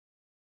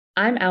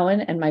I'm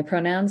Alan, and my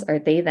pronouns are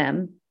they,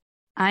 them.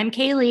 I'm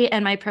Kaylee,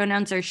 and my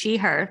pronouns are she,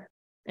 her.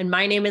 And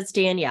my name is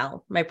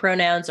Danielle. My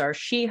pronouns are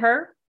she,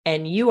 her,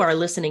 and you are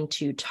listening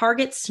to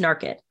Target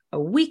Snark It, a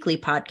weekly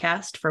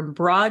podcast from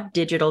Broad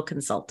Digital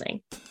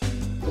Consulting.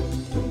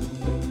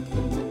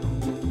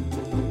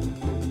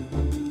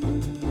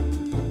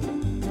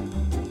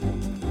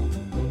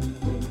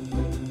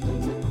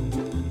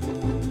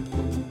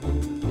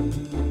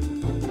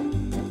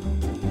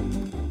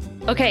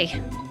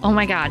 Okay. Oh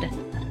my God.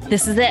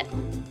 This is it.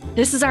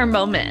 This is our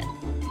moment.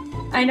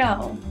 I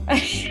know.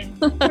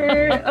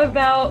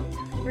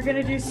 We're going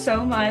to do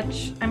so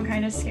much. I'm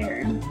kind of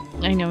scared.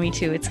 I know, me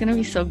too. It's going to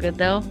be so good,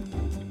 though.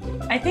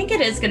 I think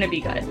it is going to be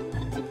good.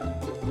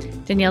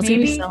 Danielle's going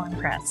to be so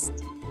impressed.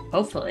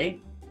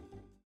 Hopefully.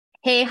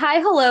 Hey, hi,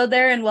 hello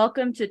there, and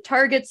welcome to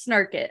Target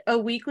Snark It, a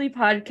weekly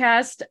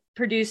podcast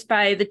produced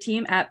by the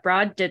team at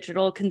Broad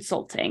Digital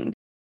Consulting.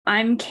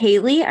 I'm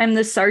Kaylee. I'm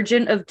the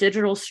Sergeant of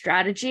Digital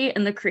Strategy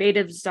and the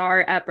Creative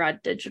Czar at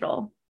Broad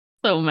Digital.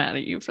 So mad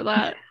at you for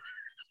that.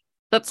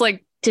 That's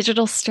like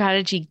digital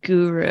strategy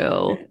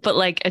guru, but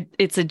like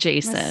it's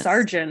adjacent.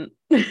 Sergeant.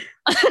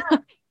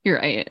 You're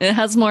right. It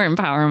has more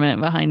empowerment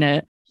behind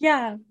it.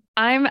 Yeah.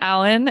 I'm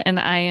Alan, and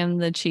I am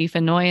the Chief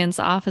Annoyance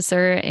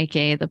Officer,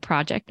 aka the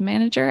Project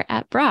Manager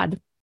at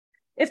Broad.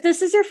 If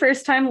this is your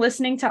first time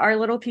listening to our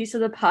little piece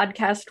of the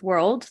podcast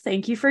world,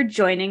 thank you for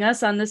joining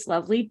us on this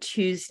lovely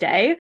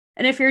Tuesday.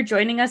 And if you're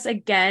joining us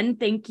again,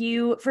 thank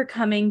you for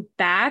coming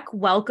back.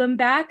 Welcome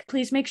back.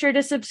 Please make sure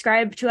to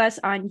subscribe to us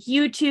on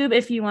YouTube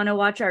if you want to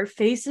watch our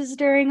faces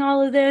during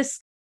all of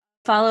this.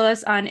 Follow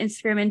us on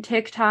Instagram and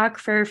TikTok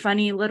for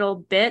funny little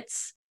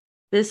bits.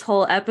 This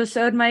whole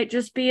episode might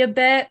just be a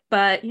bit,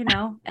 but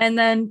and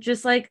then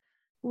just like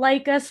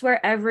us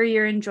wherever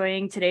you're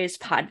enjoying today's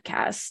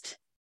podcast.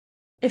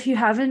 If you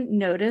haven't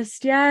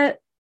noticed yet,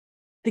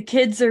 the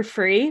kids are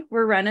free.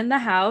 We're running the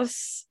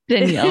house.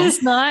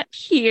 Danielle's not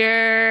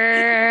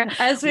here.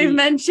 As we've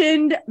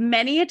mentioned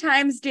many a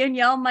times,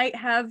 Danielle might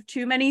have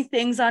too many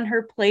things on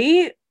her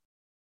plate.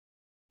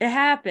 It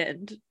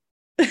happened.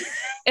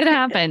 It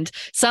happened.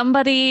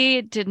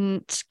 Somebody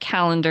didn't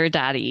calendar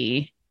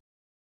daddy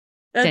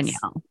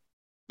Danielle.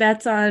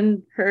 That's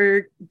on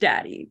her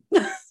daddy.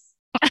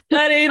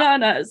 That ain't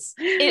on us.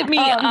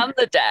 I'm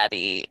the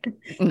daddy.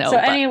 No.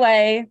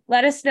 Anyway,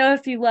 let us know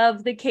if you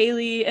love the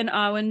Kaylee and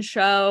Alan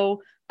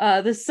show,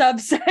 the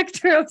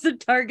subsector of the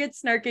Target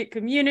Snark It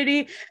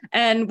community,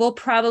 and we'll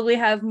probably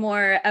have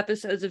more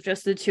episodes of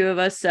just the two of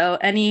us. So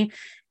any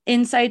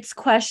insights,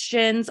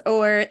 questions,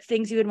 or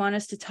things you would want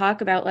us to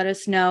talk about, let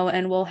us know,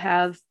 and we'll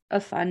have a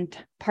fun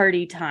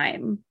party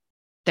time.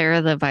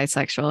 They're the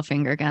bisexual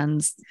finger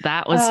guns.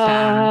 That was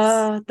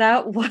fast.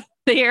 That was.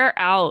 They're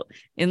out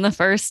in the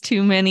first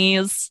 2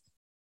 minis.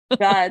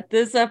 God,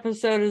 this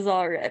episode is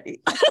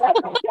already.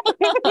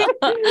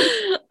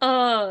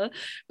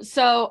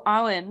 So,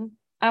 Alan,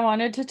 I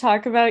wanted to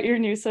talk about your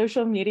new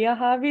social media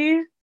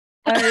hobby.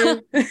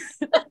 I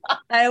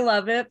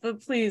love it,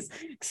 but please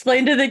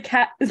explain to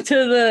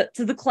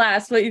the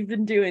class what you've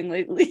been doing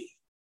lately.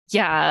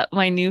 Yeah,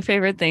 my new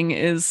favorite thing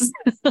is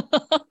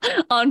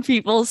on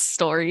people's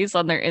stories,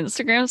 on their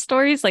Instagram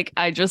stories. Like,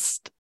 I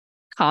just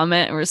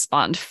comment and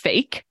respond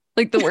fake,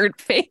 like the word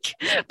fake,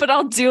 but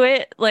I'll do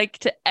it like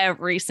to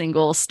every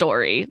single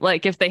story.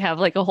 Like if they have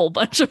like a whole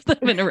bunch of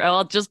them in a row,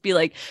 I'll just be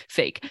like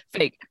fake,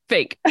 fake,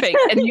 fake, fake.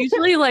 And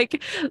usually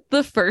like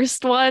the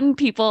first one,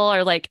 people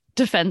are like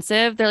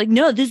defensive. They're like,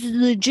 no, this is a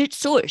legit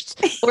source.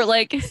 Or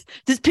like,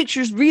 this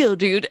picture's real,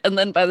 dude. And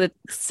then by the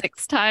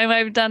 6th time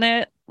I've done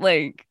it,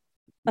 like,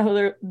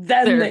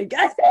 they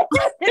get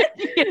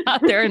it. Yeah,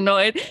 they're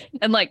annoyed.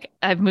 And like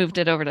I've moved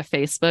it over to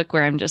Facebook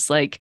where I'm just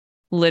like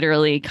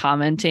literally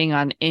commenting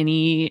on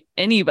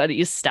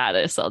anybody's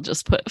status. I'll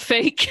just put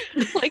fake,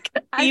 like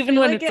even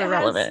when it's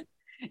irrelevant.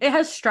 It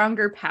has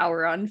stronger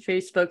power on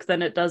Facebook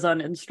than it does on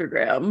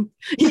Instagram.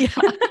 Yeah,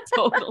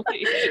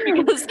 totally.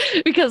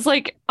 Because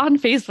like on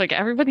Facebook,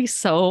 everybody's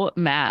so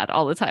mad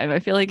all the time. I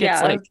feel like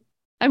it's like,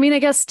 I mean, I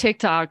guess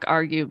TikTok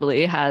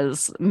arguably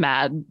has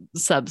mad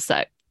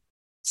subsex.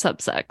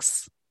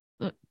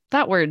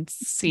 That word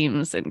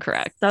seems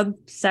incorrect.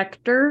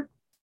 Subsectors.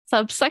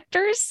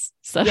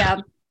 So, yeah,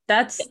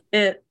 that's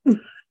it.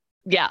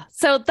 Yeah.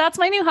 So that's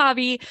my new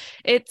hobby.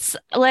 It's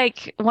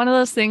like one of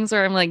those things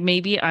where I'm like,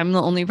 maybe I'm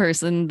the only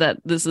person that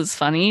this is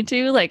funny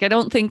to. Like, I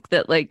don't think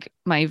that like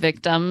my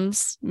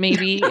victims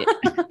maybe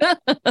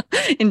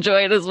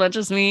enjoy it as much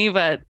as me,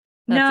 but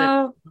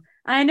no,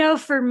 I know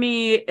for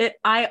me,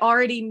 I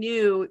already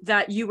knew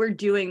that you were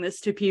doing this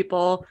to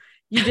people.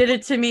 You did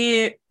it to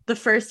me the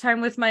first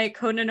time with my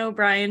Conan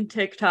O'Brien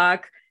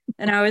TikTok,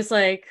 and I was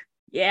like,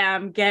 yeah,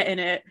 I'm getting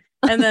it.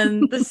 And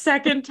then the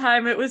second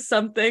time it was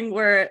something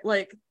where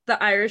like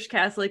the Irish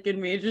Catholic in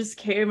me just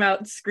came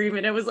out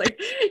screaming. It was like,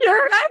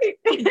 you're right.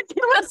 It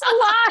was a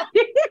lie.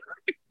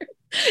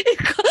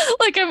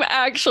 Like I'm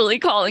actually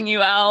calling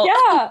you out.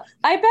 Yeah,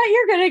 I bet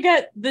you're gonna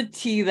get the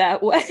tea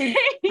that way.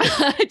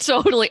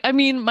 I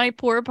mean, my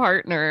poor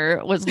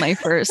partner was my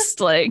first,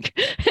 like,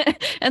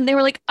 and they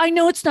were like, I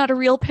know it's not a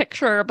real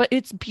picture, but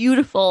it's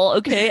beautiful.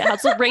 Okay. It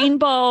has a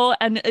rainbow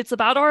and it's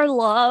about our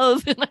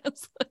love. And I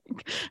was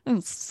like,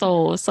 I'm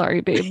so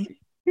sorry, babe.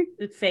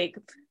 It's fake.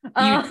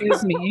 You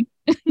choose me.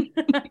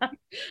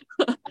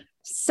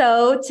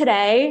 So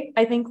today,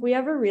 I think we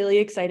have a really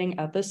exciting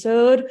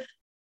episode.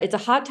 It's a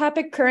hot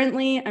topic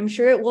currently. I'm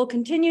sure it will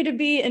continue to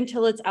be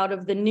until it's out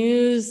of the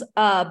news.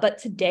 But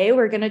today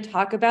we're going to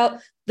talk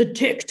about the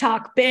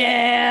TikTok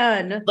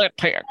ban. The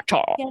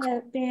TikTok.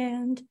 Get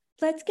banned.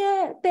 Let's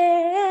get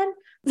banned.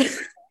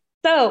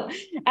 So,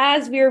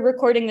 as we're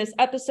recording this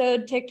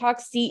episode, TikTok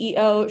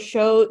CEO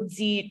Shou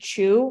Zi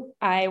Chew,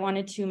 I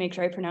wanted to make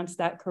sure I pronounced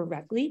that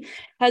correctly,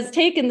 has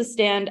taken the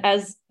stand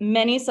as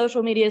many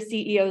social media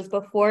CEOs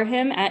before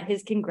him at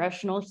his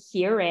congressional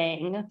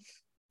hearing.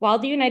 While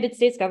the United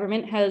States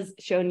government has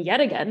shown yet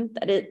again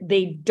that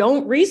they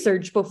don't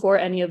research before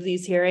any of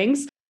these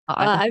hearings,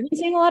 I've been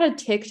seeing a lot of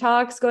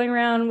TikToks going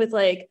around with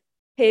like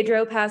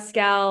Pedro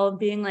Pascal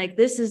being like,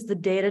 this is the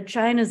data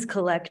China's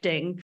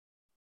collecting.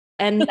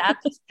 And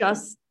that's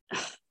just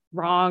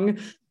wrong.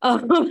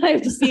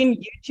 I've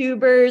seen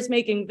YouTubers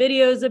making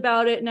videos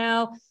about it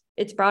now.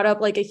 It's brought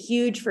up like a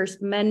huge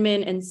First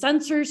Amendment and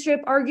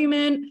censorship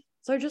argument.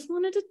 So I just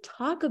wanted to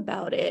talk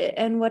about it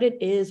and what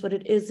it is, what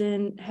it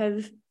isn't.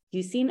 Have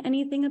you seen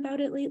anything about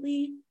it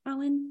lately,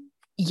 Alan?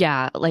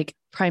 Yeah, like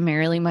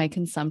primarily my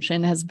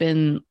consumption has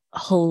been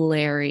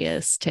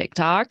hilarious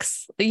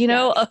TikToks, you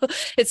know,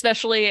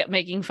 especially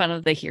making fun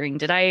of the hearing.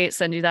 Did I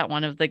send you that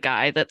one of the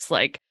guy that's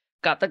like,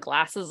 got the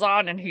glasses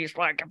on and he's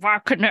like, if I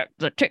connect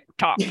the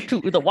TikTok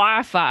to the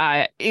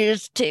Wi-Fi,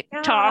 is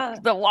TikTok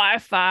the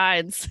Wi-Fi?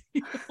 It's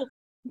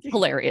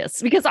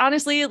hilarious because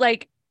honestly,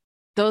 like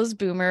those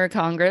boomer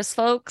Congress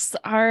folks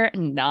are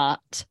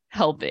not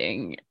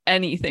helping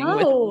anything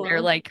with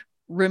their like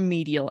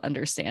remedial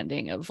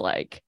understanding of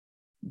like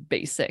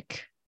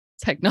basic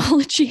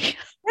technology.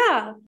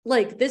 Yeah,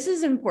 like this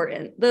is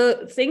important.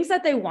 The things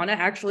that they want to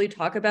actually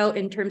talk about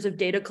in terms of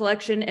data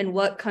collection and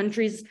what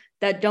countries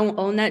that don't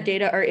own that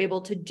data are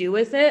able to do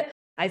with it.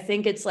 I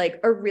think it's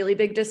like a really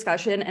big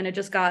discussion and it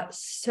just got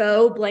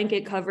so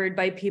blanket covered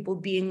by people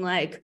being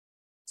like,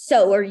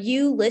 so are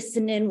you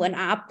listening when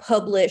I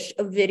publish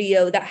a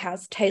video that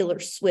has Taylor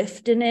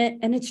Swift in it?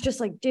 And it's just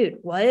like, dude,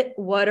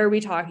 what are we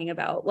talking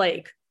about?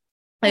 Like,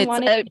 I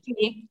wanted to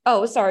be,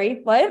 oh,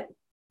 sorry, what?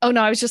 Oh,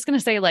 no, I was just going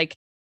to say like,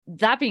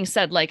 that being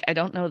said, like, I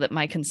don't know that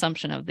my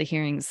consumption of the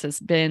hearings has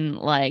been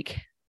like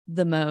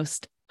the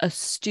most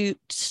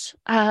astute,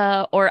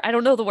 or I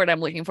don't know the word I'm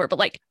looking for, but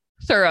like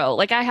thorough.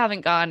 Like I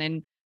haven't gone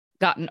and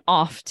gotten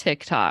off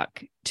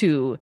TikTok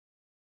to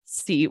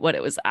see what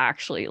it was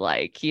actually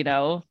like, you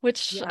know,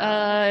 which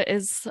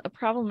is a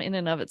problem in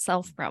and of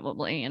itself,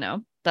 probably, you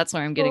know, that's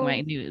where I'm getting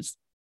my news.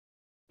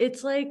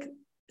 It's like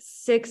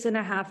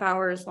 6.5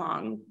 hours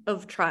long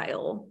of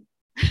trial.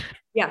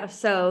 Yeah,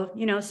 so,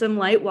 you know, some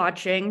light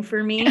watching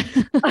for me.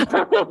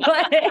 But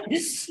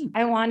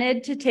I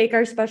wanted to take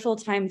our special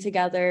time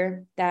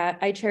together that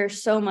I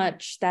cherish so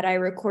much that I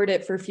record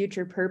it for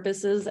future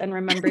purposes and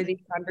remember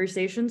these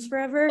conversations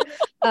forever.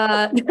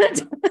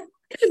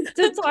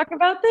 To talk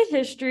about the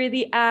history of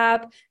the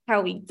app,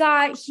 how we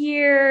got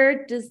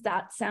here. Does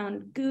that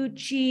sound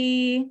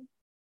Gucci?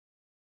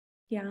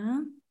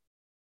 Yeah.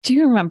 Do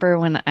you remember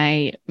when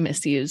I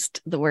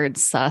misused the word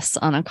sus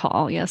on a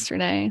call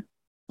yesterday?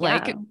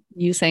 Like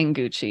you saying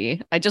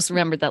Gucci. I just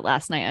remembered that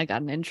last night I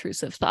got an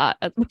intrusive thought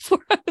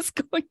before I was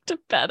going to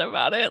bed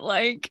about it.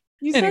 Like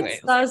you said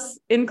sus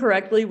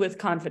incorrectly with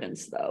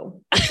confidence,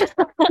 though.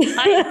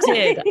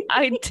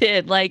 I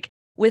did. Like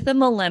with a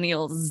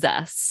millennial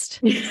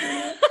zest,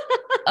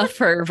 a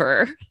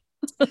fervor.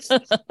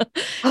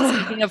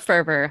 Speaking of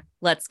fervor,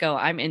 let's go.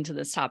 I'm into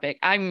this topic.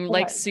 I'm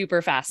like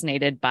super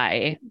fascinated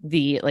by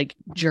the like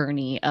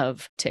journey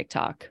of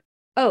TikTok.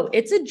 Oh,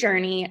 it's a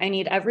journey. I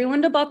need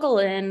everyone to buckle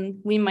in.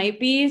 We might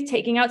be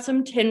taking out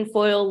some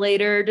tinfoil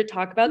later to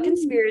talk about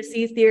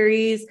conspiracy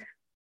theories,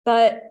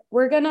 but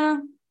we're going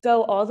to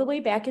go all the way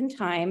back in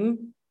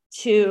time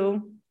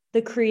to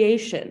the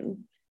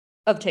creation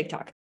of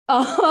TikTok.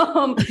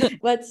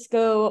 Let's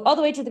go all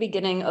the way to the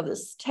beginning of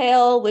this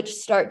tale, which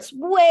starts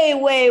way,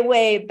 way,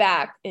 way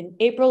back in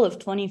April of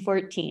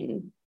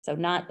 2014. So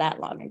not that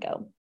long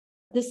ago.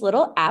 This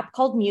little app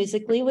called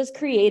Musical.ly was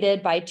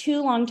created by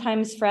two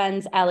longtime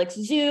friends, Alex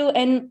Zhu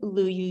and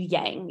Luyu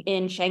Yang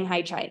in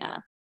Shanghai,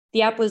 China.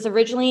 The app was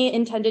originally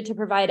intended to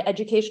provide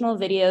educational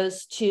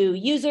videos to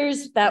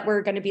users that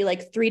were going to be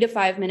like 3 to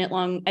 5 minute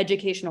long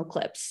educational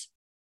clips.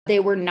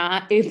 They were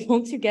not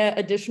able to get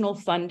additional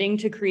funding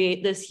to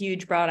create this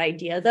huge, broad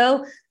idea,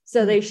 though.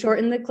 So they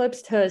shortened the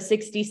clips to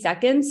 60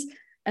 seconds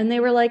and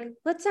they were like,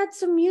 let's add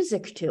some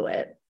music to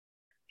it.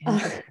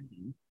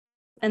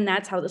 And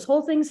that's how this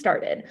whole thing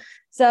started.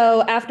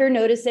 So after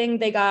noticing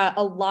they got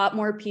a lot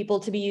more people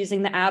to be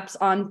using the apps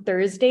on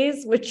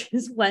Thursdays, which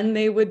is when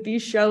they would be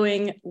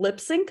showing Lip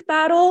Sync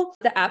Battle,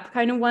 the app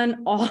kind of went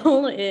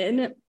all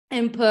in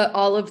and put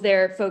all of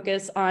their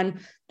focus on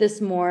this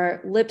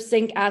more lip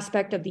sync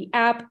aspect of the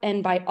app.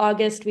 And by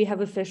August, we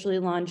have officially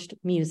launched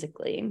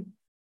Musical.ly.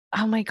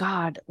 Oh my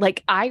God.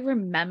 Like I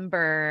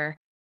remember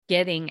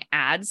getting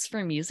ads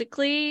for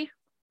Musical.ly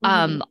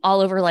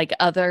all over like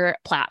other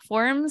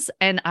platforms.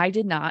 And I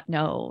did not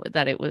know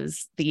that it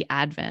was the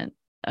advent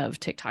of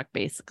TikTok,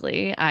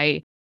 basically.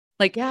 I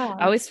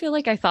always feel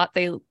like I thought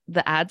the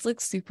ads look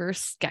super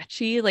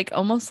sketchy, like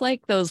almost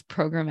like those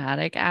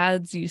programmatic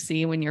ads you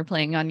see when you're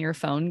playing on your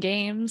phone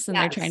games and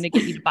they're trying to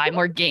get you to buy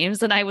more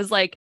games. And I was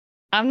like,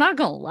 I'm not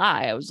gonna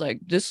lie, I was like,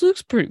 this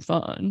looks pretty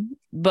fun,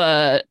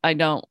 but I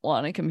don't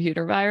want a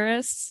computer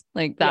virus.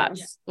 Like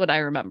that's what I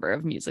remember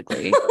of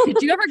Musical.ly.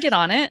 Did you ever get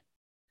on it?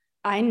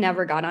 I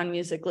never got on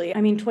Musical.ly.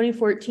 I mean,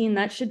 2014,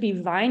 that should be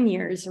Vine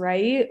years,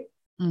 right?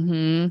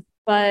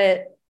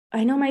 But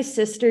I know my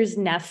sister's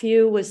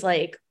nephew was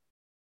like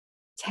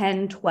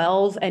 10,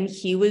 12, and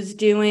he was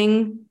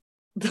doing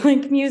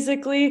like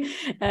Musical.ly,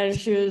 and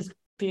she was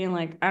being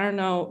like, I don't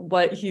know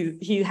what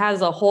he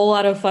has a whole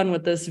lot of fun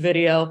with this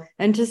video,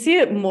 and to see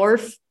it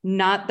morph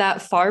not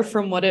that far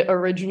from what it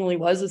originally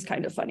was is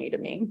kind of funny to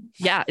me.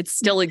 Yeah, it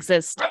still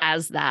exists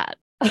as that.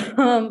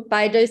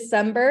 By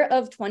December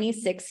of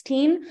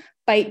 2016,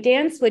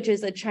 ByteDance, which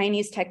is a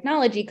Chinese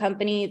technology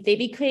company, they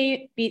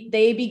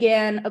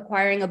began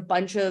acquiring a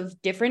bunch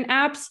of different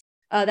apps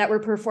that were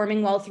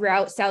performing well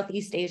throughout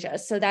Southeast Asia.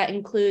 So that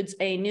includes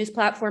a news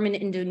platform in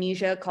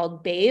Indonesia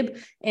called Babe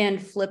and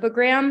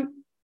Flipagram.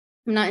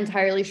 I'm not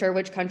entirely sure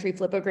which country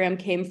Flipagram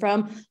came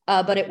from,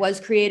 but it was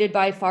created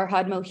by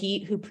Farhad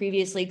Mohit, who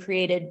previously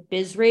created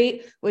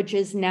Bizrate, which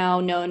is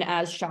now known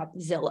as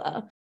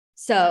Shopzilla.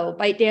 So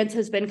ByteDance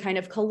has been kind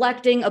of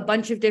collecting a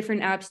bunch of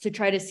different apps to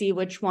try to see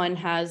which one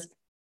has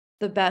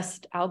the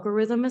best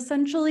algorithm,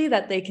 essentially,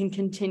 that they can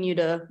continue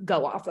to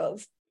go off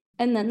of.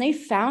 And then they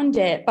found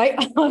it by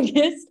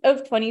August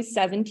of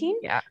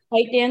 2017.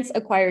 ByteDance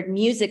acquired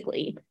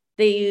Musical.ly.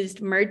 They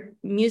used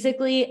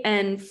Musical.ly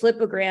and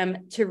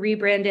Flipagram to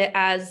rebrand it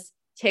as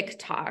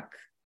TikTok.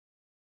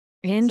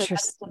 Interesting. So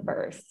that's the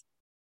birth.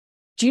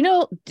 Do you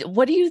know,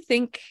 what do you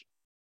think?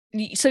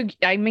 So,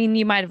 I mean,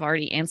 you might have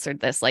already answered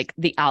this, like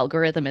the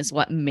algorithm is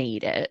what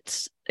made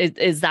it.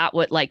 Is that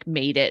what like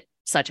made it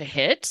such a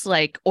hit?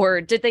 Like, or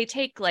did they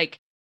take like,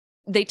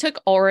 they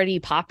took already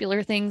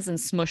popular things and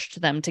smushed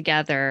them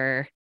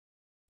together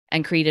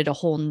and created a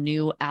whole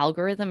new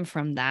algorithm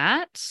from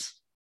that?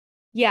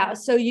 Yeah.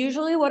 So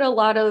usually what a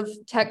lot of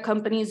tech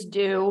companies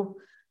do,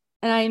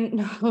 and I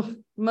know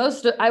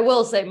I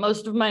will say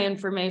most of my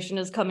information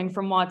is coming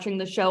from watching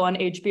the show on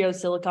HBO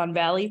Silicon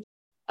Valley.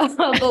 But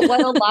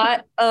what a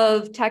lot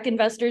of tech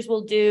investors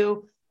will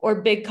do,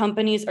 or big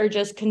companies, are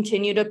just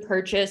continue to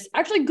purchase.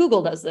 Actually,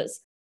 Google does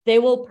this. They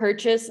will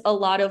purchase a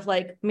lot of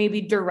like maybe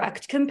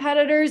direct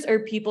competitors or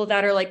people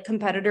that are like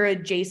competitor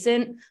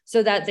adjacent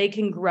so that they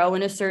can grow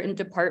in a certain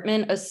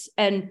department.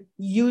 And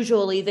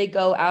usually they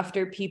go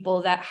after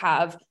people that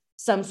have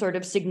some sort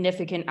of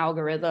significant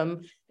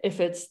algorithm. If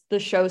it's the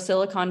show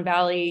Silicon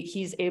Valley,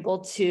 he's able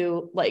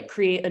to like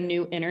create a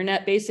new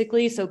internet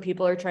basically. So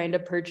people are trying to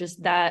purchase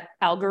that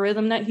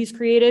algorithm that he's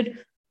created.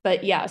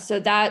 But yeah, so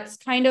that's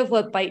kind of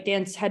what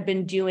ByteDance had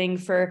been doing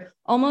for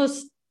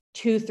almost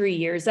 2-3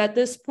 years at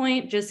this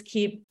point. Just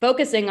keep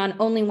focusing on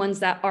only ones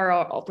that are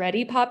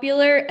already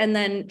popular and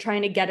then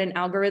trying to get an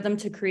algorithm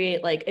to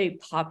create like a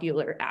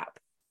popular app.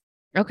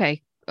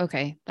 Okay.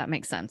 That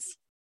makes sense.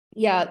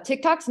 Yeah,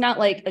 TikTok's not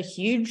like a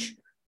huge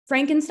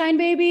Frankenstein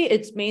baby.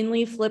 It's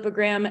mainly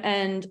Flipagram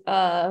and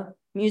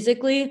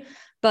Musical.ly,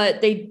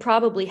 but they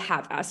probably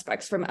have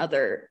aspects from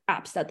other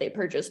apps that they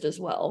purchased as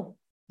well.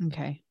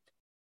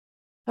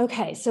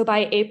 Okay, so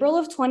by April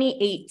of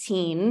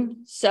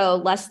 2018, so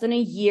less than a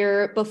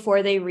year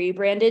before they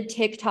rebranded,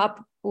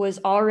 TikTok was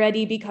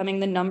already becoming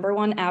the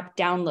 #1 app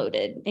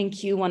downloaded in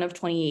Q1 of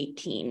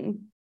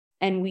 2018.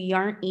 And we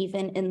aren't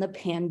even in the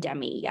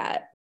pandemic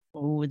yet.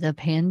 Oh, the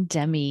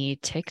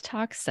pandemic,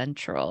 TikTok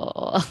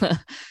Central.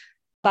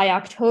 By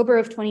October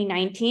of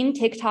 2019,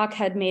 TikTok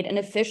had made an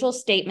official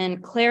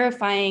statement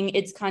clarifying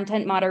its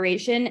content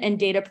moderation and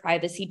data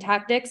privacy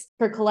tactics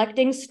for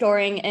collecting,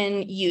 storing,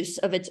 and use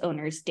of its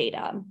owners'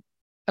 data.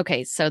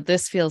 Okay, so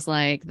this feels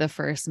like the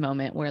first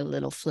moment where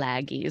little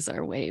flaggies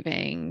are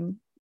waving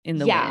in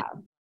the wind.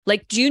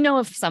 Like, do you know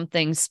if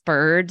something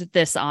spurred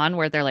this on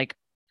where they're like,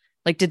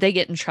 did they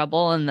get in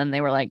trouble and then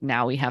they were like,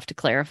 now we have to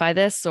clarify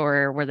this?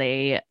 Or were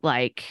they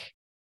like...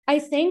 I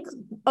think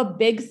a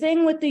big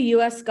thing with the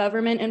US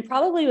government and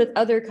probably with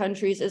other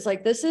countries is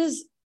like, this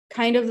is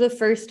kind of the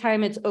first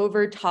time it's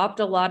overtopped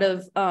a lot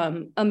of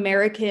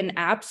American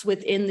apps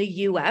within the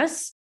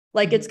US.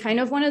 Like it's kind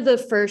of one of the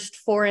first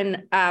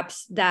foreign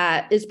apps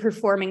that is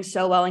performing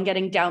so well and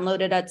getting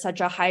downloaded at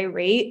such a high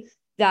rate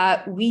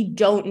that we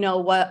don't know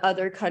what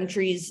other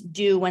countries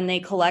do when they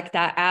collect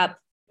that app,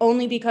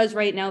 only because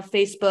right now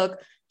Facebook,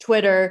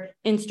 Twitter,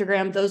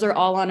 Instagram, those are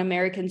all on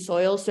American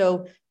soil.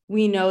 So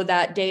we know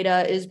that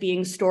data is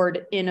being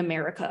stored in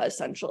America,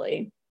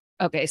 essentially.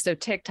 Okay, so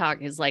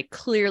TikTok is like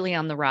clearly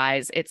on the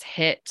rise. It's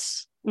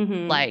hit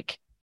like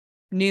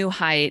new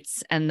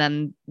heights. And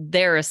then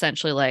they're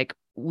essentially like,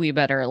 we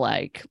better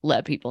like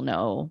let people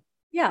know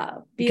Yeah.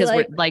 because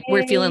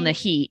we're feeling the "Hey,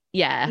 heat.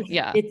 Yeah.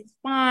 Yeah. it's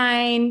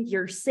fine.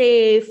 You're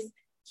safe.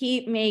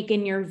 Keep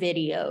making your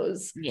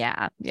videos."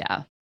 Yeah.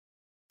 Yeah.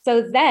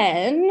 So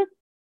then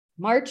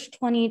March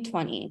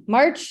 2020,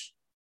 March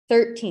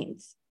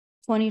 13th,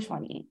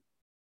 2020,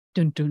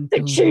 Dun, dun,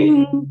 dun.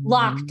 Ka-ching!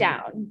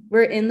 Lockdown.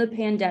 We're in the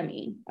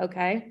pandemic.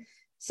 Okay.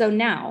 So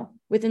now,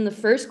 within the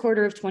first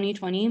quarter of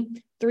 2020,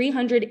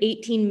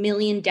 318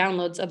 million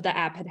downloads of the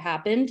app had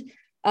happened.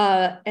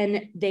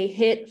 And they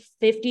hit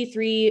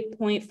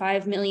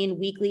 53.5 million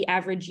weekly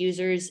average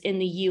users in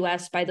the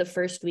US by the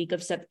first week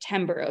of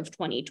September of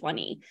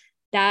 2020.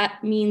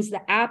 That means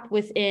the app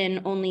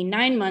within only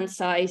 9 months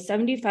saw a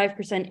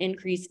 75%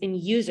 increase in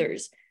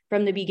users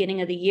from the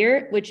beginning of the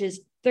year, which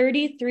is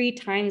 33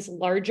 times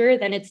larger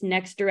than its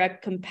next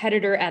direct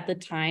competitor at the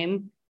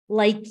time,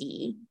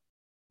 Likey,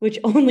 which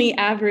only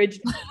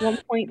averaged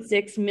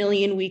 1.6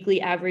 million weekly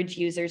average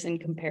users in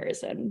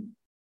comparison.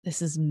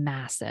 This is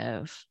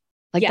massive.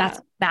 Like Yeah.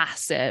 that's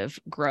massive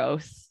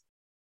growth.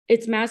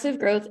 It's massive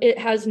growth. It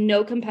has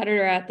no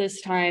competitor at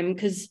this time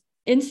because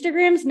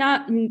Instagram's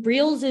not,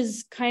 Reels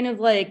is kind of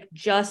like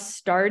just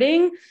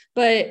starting,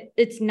 but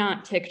it's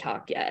not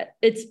TikTok yet.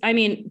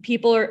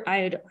 People are,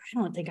 I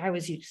don't think I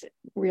was using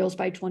Reels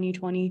by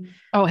 2020.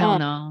 Oh, hell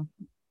no.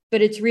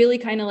 But it's really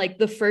kind of like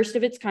the first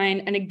of its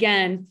kind. And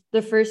again,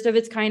 the first of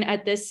its kind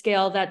at this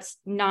scale that's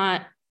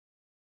not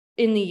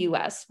in the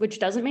US, which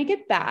doesn't make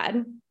it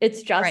bad.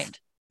 It's just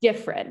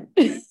different.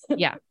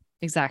 Yeah,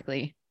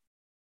 exactly.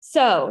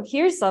 So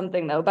here's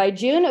something though. By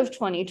June of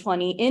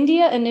 2020,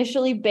 India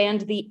initially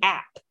banned the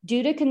app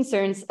due to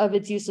concerns of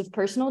its use of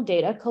personal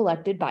data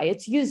collected by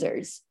its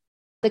users.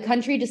 The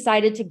country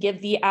decided to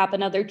give the app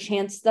another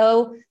chance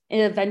though,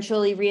 and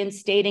eventually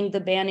reinstating the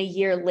ban a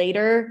year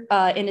later,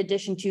 in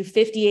addition to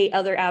 58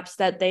 other apps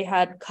that they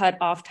had cut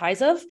off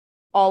ties of.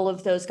 All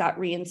of those got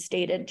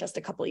reinstated just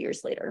a couple of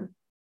years later.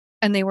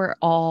 And they were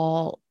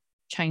all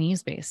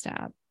Chinese-based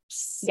apps.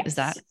 Yes, Is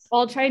that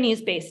all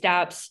Chinese-based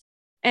apps?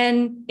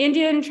 And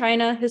India and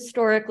China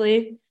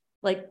historically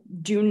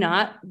do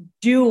not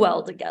do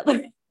well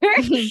together. Not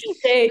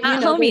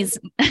homies.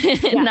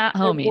 Not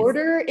homies. The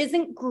border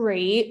isn't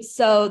great.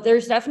 So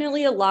there's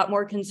definitely a lot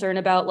more concern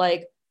about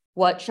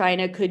what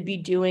China could be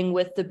doing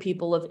with the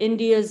people of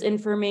India's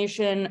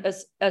information,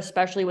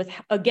 especially with,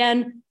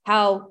 again,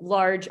 how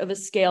large of a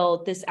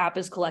scale this app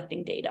is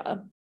collecting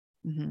data.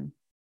 Mm-hmm.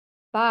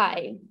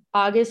 By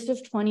August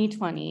of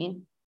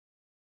 2020,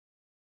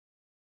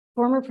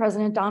 former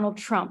President Donald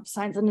Trump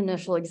signs an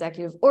initial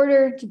executive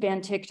order to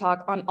ban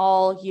TikTok on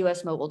all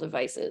US mobile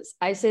devices.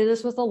 I say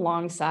this with a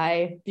long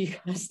sigh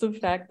because the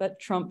fact that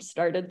Trump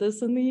started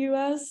this in the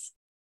US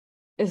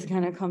is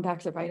going to come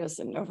back to bite us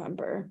in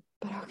November.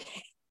 But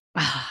okay.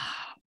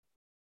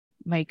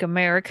 Make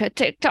America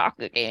TikTok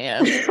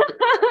again.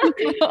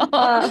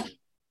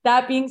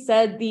 That being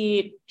said,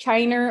 the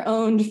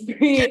China-owned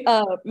free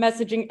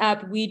messaging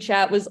app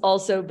WeChat was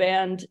also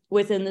banned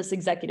within this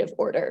executive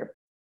order.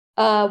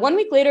 1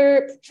 week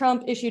later,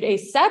 Trump issued a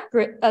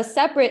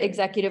separate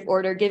executive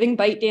order giving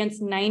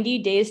ByteDance 90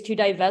 days to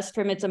divest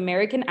from its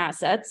American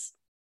assets.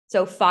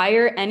 So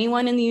fire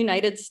anyone in the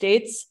United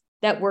States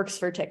that works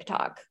for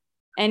TikTok.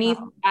 Any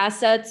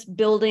assets,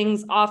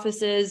 buildings,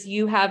 offices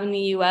you have in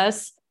the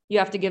US, you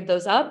have to give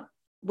those up,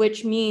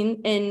 which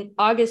mean in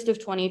August of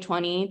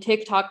 2020,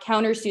 TikTok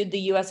countersued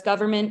the US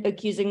government,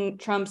 accusing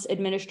Trump's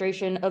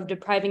administration of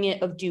depriving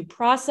it of due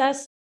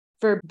process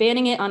for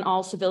banning it on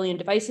all civilian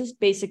devices,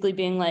 basically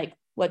being like,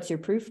 what's your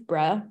proof,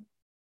 bruh?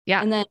 Yeah.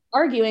 And then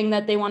arguing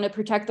that they want to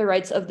protect the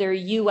rights of their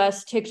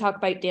US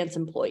TikTok ByteDance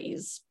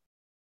employees.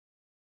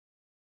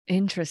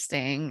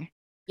 Interesting.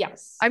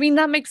 Yes. I mean,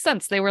 that makes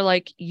sense. They were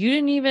like, you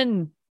didn't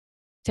even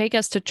take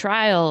us to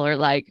trial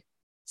or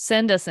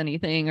send us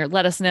anything or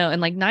let us know.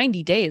 And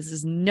 90 days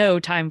is no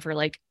time for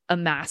a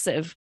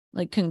massive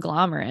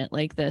conglomerate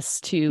like this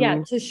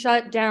to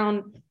shut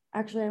down.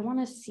 Actually, I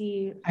want to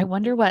see. I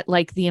wonder what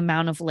the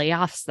amount of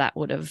layoffs that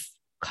would have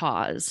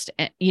caused,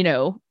 I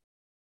know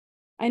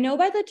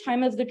by the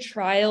time of the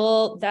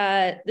trial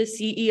that the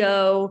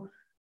CEO,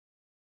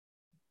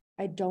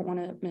 I don't want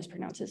to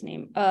mispronounce his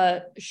name,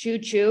 Shu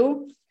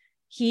Chu,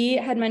 he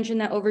had mentioned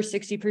that over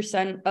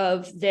 60%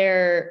 of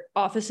their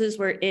offices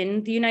were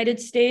in the United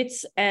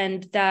States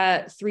and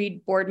that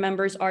 3 board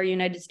members are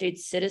United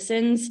States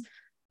citizens.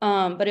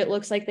 But it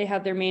looks like they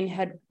have their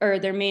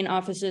main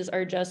offices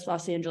are just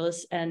Los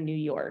Angeles and New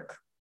York.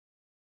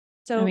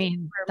 So I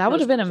mean, that would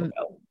have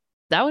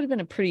been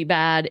a pretty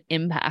bad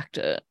impact,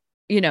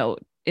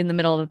 in the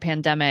middle of a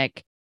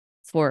pandemic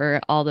for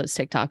all those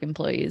TikTok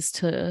employees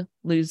to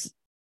lose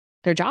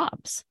their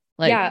jobs.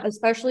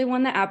 Especially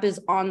when the app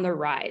is on the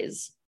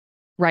rise.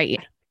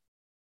 Right.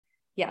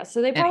 Yeah.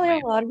 So they probably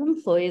have a lot of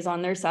employees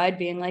on their side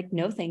being like,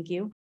 no, thank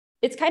you.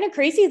 It's kind of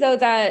crazy though,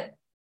 that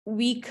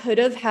we could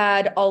have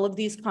had all of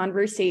these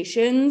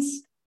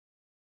conversations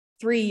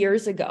 3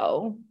 years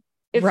ago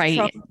if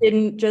Trump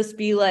didn't just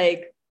be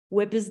like,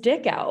 whip his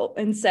dick out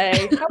and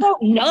say, how about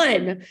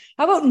none?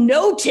 How about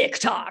no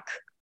TikTok?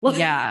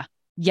 Yeah.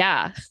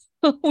 Yeah.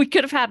 We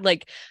could have had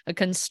like a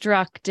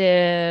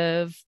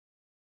constructive,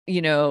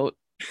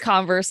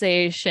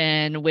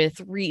 conversation with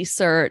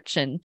research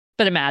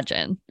but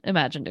imagine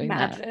doing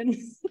that.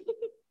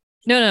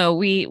 No,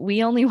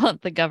 we only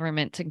want the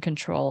government to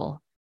control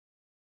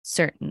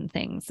certain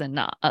things and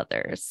not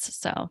others.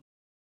 So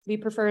we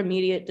prefer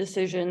immediate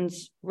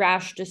decisions,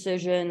 rash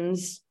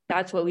decisions.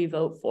 That's what we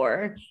vote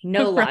for.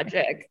 No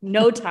logic,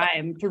 no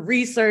time to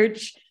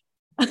research.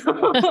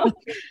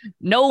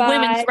 No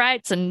women's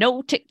rights and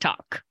no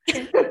TikTok.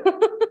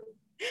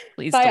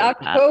 Please. By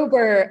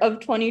October of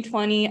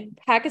 2020,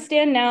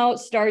 Pakistan now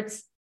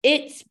starts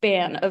its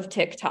ban of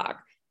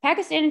TikTok.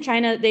 Pakistan and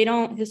China, they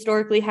don't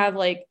historically have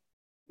like,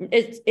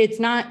 it's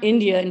not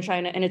India and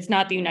China, and it's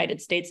not the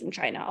United States and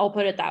China. I'll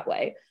put it that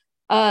way.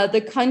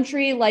 The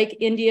country, like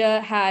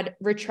India, had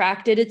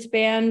retracted its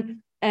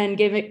ban and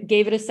gave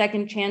it a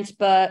second chance,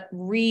 but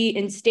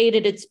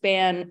reinstated its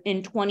ban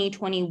in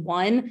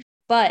 2021.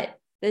 But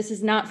this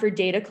is not for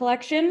data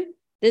collection.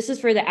 This is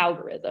for the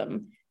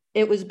algorithm.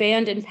 It was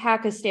banned in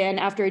Pakistan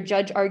after a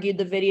judge argued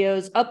the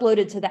videos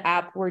uploaded to the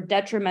app were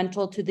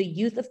detrimental to the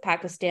youth of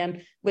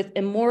Pakistan, with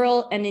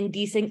immoral and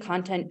indecent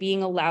content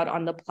being allowed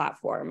on the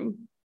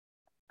platform.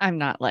 I'm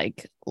not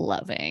like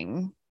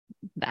loving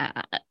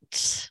that,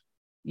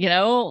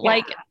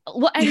 like,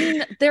 well, I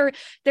mean,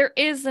 there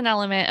is an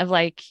element of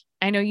like,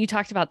 I know you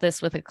talked about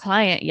this with a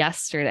client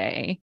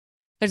yesterday.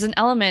 There's an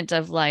element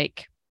of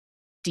like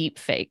deep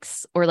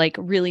fakes or like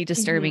really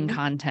disturbing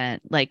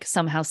content, like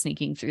somehow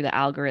sneaking through the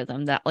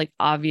algorithm that like,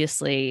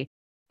 obviously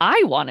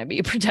I want to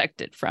be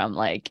protected from,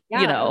 like,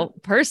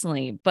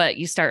 personally, but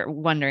you start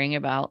wondering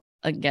about,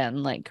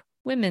 again, like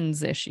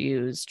women's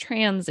issues,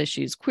 trans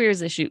issues,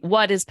 queers issue.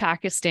 What is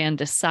Pakistan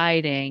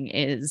deciding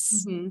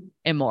is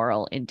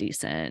immoral,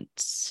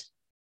 indecent?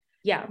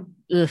 Yeah.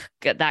 Ugh,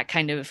 that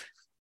kind of,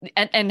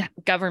 and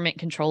government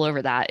control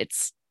over that.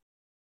 It's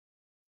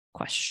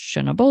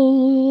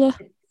questionable.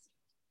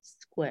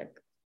 Squick.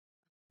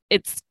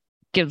 It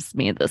gives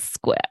me the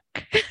squick.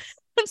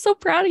 I'm so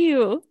proud of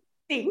you.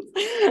 Thanks.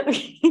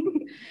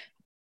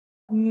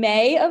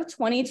 May of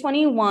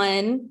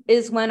 2021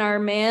 is when our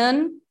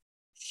man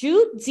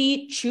Zhu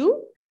Zichu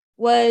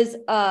was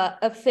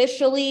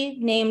officially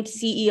named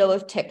CEO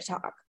of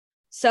TikTok.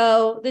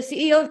 So the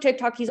CEO of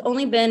TikTok, he's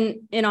only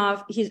been in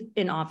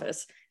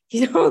office.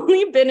 He's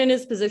only been in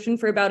his position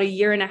for about a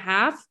year and a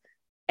half.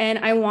 And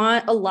I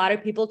want a lot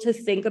of people to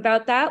think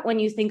about that when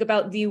you think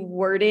about the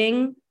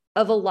wording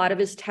of a lot of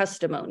his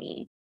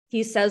testimony.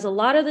 He says a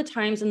lot of the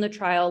times in the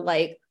trial,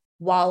 like,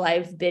 while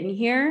I've been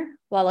here,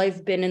 while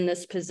I've been in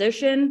this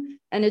position,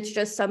 and it's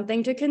just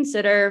something to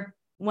consider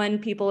when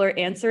people are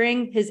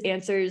answering. His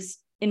answers,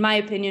 in my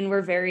opinion,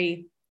 were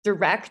very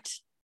direct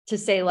to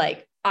say,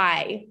 like,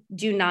 I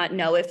do not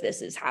know if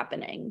this is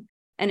happening.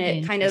 And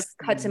it kind of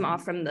cuts him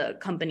off from the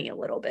company a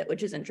little bit,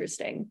 which is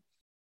interesting.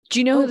 Do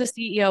you know who the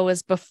CEO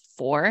was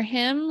before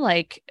him?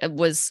 Like,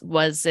 was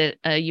it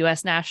a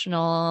US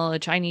national, a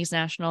Chinese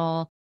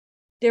national?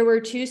 There were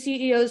two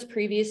CEOs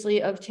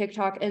previously of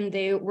TikTok, and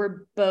they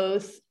were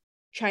both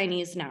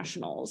Chinese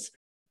nationals.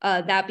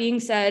 That being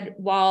said,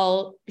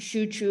 while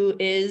Shu Chu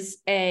is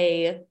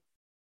he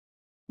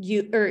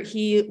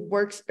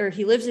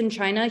lives in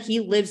China, he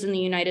lives in the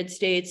United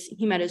States.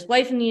 He met his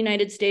wife in the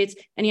United States,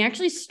 and he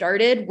actually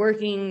started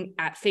working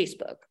at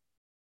Facebook.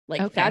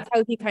 That's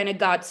how he kind of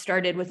got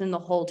started within the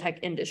whole tech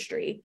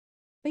industry.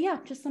 But yeah,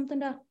 just something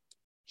to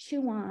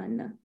chew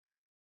on.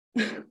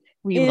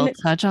 We will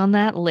touch on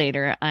that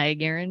later. I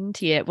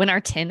guarantee it. When our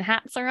tin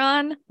hats are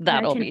on,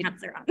 that'll be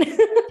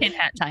tin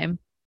hat time.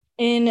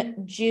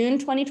 In June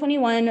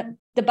 2021,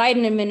 the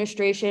Biden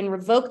administration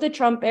revoked the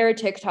Trump-era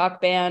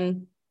TikTok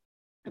ban.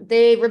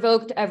 They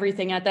revoked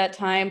everything at that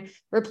time,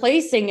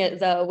 replacing it,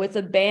 though, with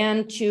a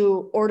ban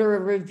to order a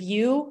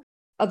review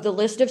of the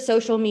list of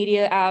social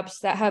media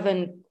apps that have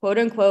an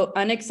quote-unquote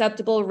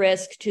unacceptable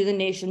risk to the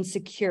nation's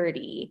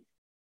security.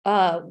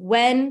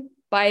 When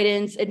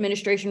Biden's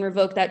administration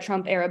revoked that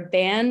Trump-era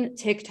ban,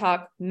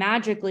 TikTok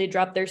magically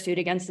dropped their suit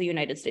against the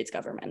United States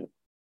government.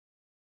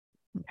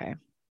 Okay.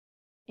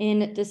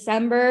 In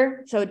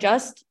December, so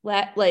just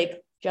last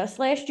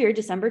year,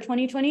 December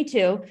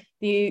 2022,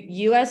 the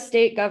US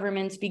state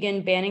governments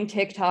began banning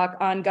TikTok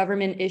on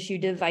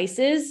government-issued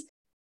devices.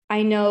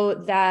 I know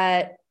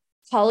that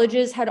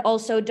colleges had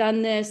also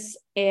done this,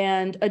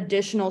 and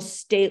additional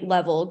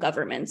state-level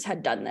governments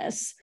had done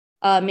this,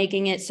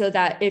 making it so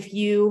that if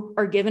you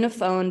are given a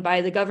phone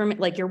by the government,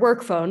 like your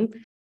work phone,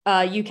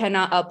 you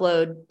cannot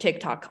upload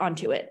TikTok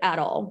onto it at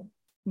all.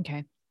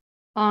 Okay.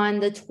 On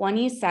the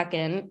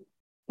 22nd,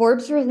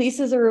 Forbes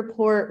releases a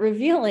report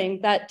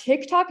revealing that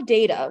TikTok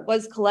data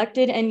was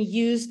collected and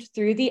used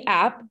through the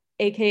app,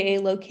 aka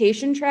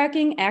location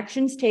tracking,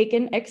 actions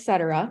taken,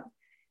 etc.,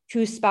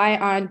 to spy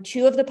on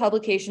two of the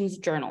publication's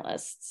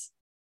journalists.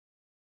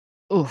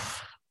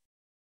 Oof.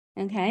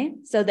 Okay,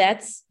 so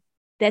that's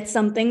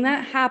something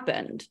that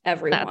happened,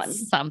 everyone.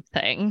 That's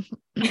something.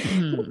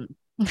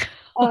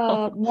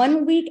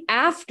 1 week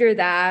after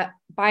that,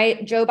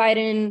 President Joe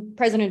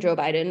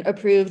Biden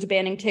approved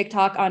banning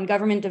TikTok on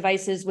government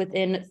devices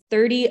within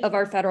 30 of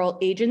our federal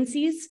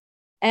agencies.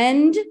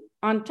 And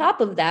on top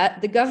of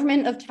that, the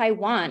government of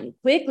Taiwan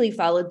quickly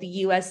followed the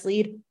US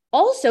lead,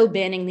 also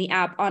banning the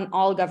app on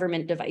all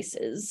government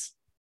devices.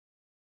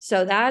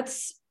 So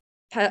that's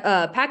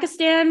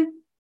Pakistan,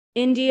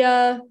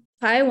 India,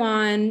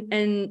 Taiwan,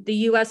 and the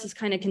US is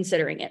kind of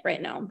considering it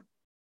right now.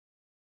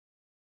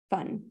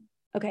 Fun.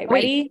 Okay,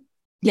 ready?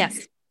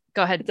 Yes,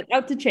 go ahead. It's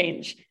about to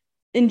change.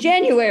 In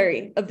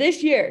January of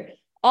this year,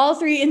 all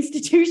 3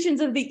 institutions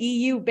of the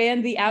EU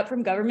banned the app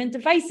from government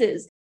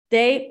devices.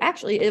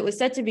 It was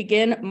set to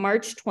begin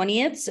March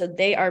 20th, so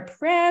they are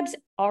perhaps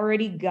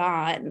already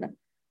gone.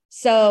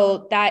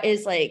 So that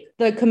is like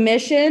the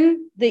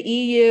Commission, the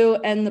EU,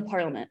 and the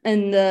Parliament,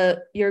 and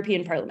the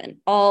European Parliament,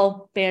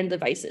 all banned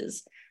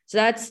devices. So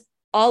that's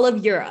all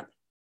of Europe.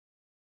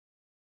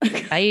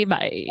 Bye.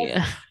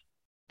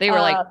 They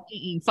were like,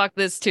 fuck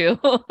this too.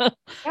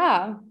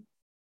 Yeah.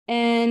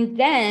 And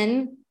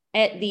then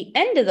at the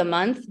end of the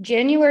month,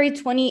 January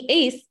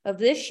 28th of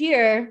this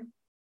year,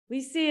 we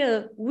see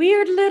a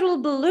weird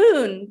little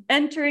balloon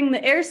entering the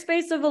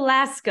airspace of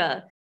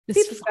Alaska.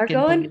 People start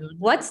going, balloon.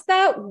 What's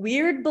that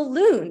weird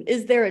balloon?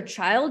 Is there a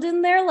child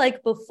in there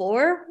like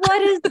before?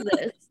 What is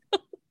this?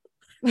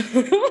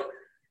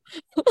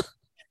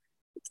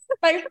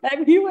 By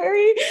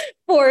February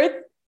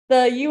 4th,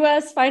 the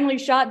US finally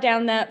shot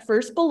down that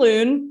first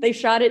balloon. They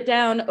shot it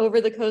down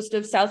over the coast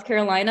of South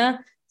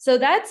Carolina. So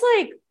that's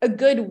like a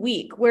good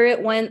week where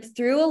it went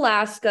through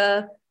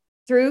Alaska,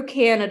 through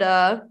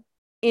Canada,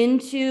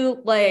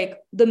 into like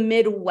the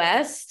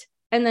Midwest,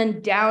 and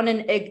then down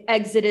and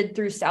exited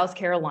through South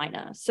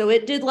Carolina. So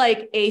it did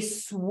like a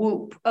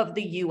swoop of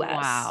the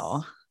US.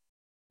 Wow.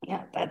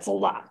 Yeah, that's a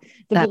lot.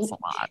 That's a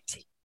lot.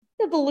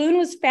 The balloon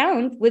was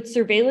found with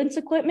surveillance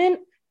equipment,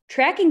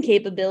 tracking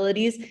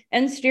capabilities,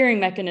 and steering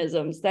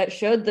mechanisms that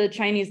showed the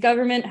Chinese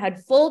government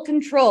had full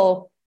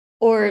control,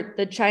 or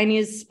the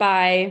Chinese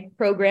spy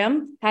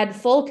program had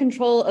full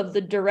control of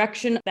the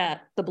direction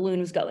that the balloon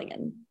was going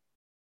in.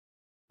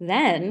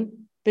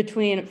 Then,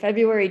 between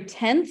February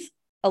 10th,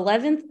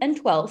 11th, and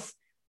 12th,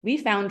 we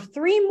found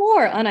 3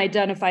 more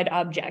unidentified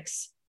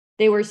objects.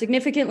 They were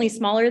significantly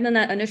smaller than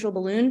that initial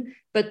balloon,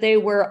 but they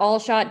were all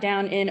shot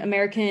down in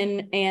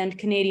American and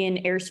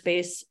Canadian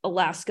airspace,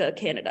 Alaska,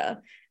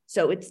 Canada.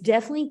 So it's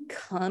definitely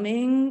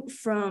coming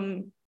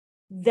from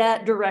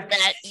that direction.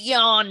 That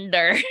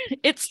yonder.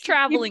 It's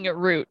traveling a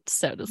route,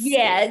 so to speak.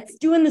 Yeah, it's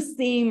doing the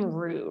same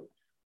route.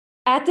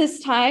 At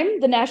this time,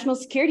 the National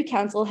Security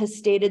Council has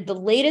stated the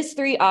latest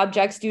 3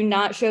 objects do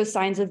not show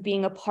signs of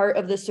being a part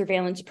of the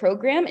surveillance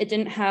program. It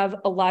didn't have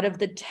a lot of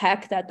the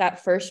tech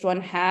that first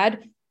one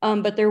had,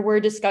 but there were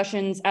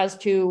discussions as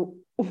to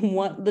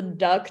what the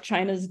duck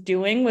China's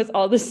doing with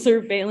all the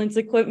surveillance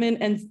equipment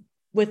and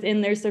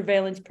within their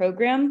surveillance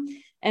program.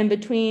 And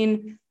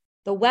between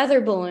the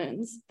weather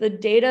balloons, the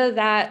data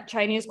that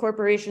Chinese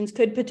corporations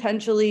could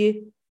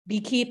potentially be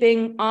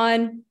keeping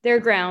on their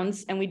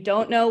grounds, and we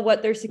don't know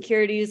what their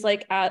security is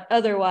like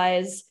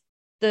otherwise,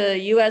 the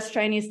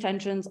US-Chinese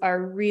tensions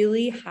are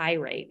really high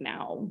right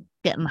now.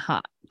 Getting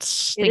hot.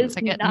 It is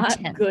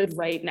not good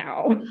right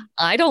now.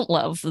 I don't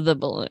love the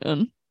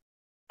balloon.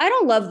 I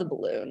don't love the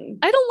balloon.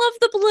 I don't love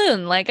the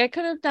balloon. Like, I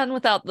could have done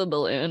without the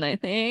balloon, I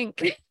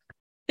think.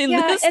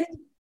 And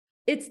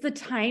it's the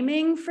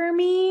timing for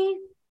me.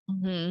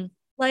 Mm-hmm.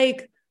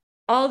 Like,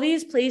 all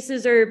these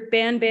places are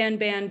ban.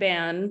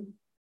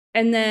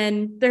 And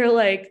then they're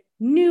like,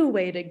 new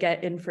way to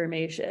get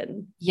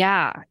information.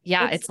 Yeah.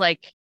 It's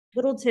like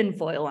little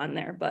tinfoil on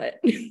there,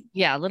 but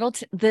yeah,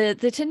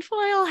 the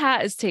tinfoil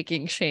hat is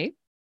taking shape.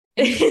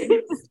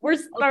 We're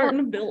starting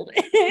to build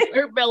it.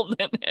 We're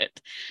building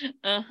it.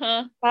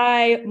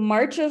 By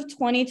March of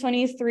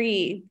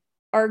 2023,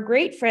 our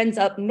great friends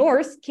up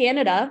north,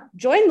 Canada,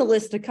 joined the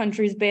list of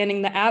countries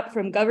banning the app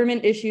from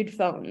government-issued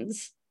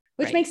phones,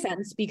 which makes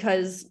sense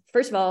because,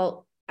 first of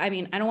all, I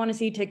mean, I don't want to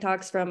see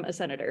TikToks from a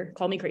senator.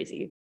 Call me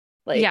crazy.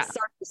 Sorry,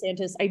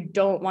 DeSantis, I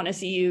don't want to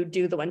see you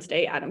do the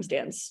Wednesday Addams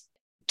dance.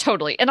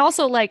 Totally. And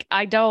also,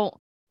 I don't,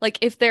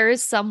 if there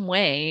is some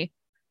way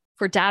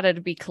for data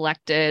to be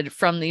collected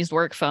from these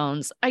work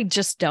phones, I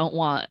just don't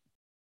want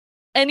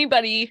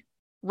anybody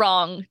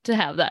wrong to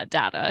have that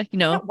data,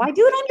 Yeah, why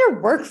do it on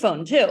your work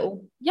phone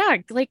too? Yeah,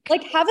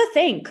 have a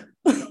think.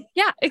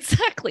 Yeah,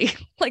 exactly.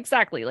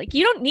 Exactly.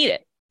 You don't need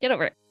it. Get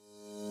over it.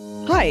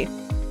 Hi,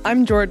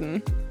 I'm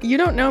Jordan. You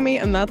don't know me,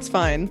 and that's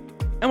fine.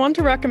 I want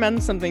to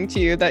recommend something to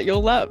you that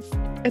you'll love.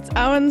 It's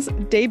Owen's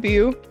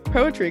debut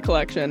poetry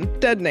collection,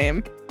 Dead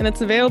Name, and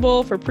it's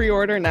available for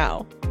pre-order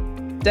now.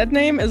 Dead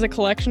Name is a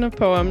collection of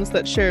poems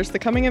that shares the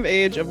coming of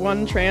age of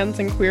one trans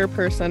and queer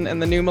person in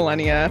the new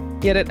millennia,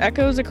 yet it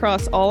echoes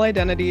across all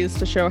identities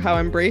to show how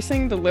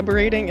embracing the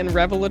liberating and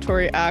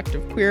revelatory act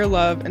of queer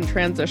love and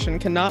transition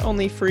can not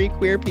only free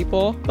queer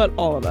people, but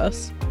all of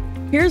us.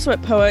 Here's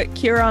what poet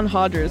Kieran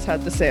Hodgers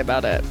had to say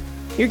about it.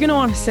 You're going to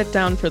want to sit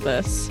down for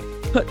this,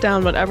 put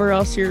down whatever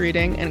else you're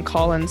reading, and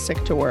call in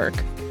sick to work.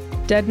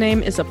 Dead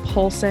Name is a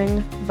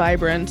pulsing,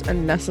 vibrant,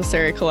 and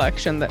necessary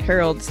collection that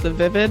heralds the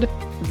vivid,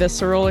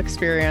 visceral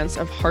experience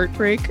of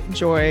heartbreak,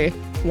 joy,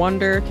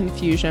 wonder,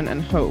 confusion,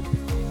 and hope.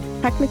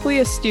 Technically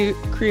astute,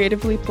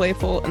 creatively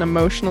playful, and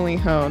emotionally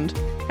honed,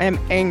 I am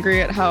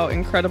angry at how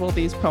incredible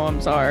these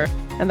poems are,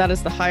 and that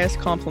is the highest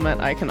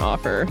compliment I can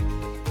offer.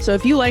 So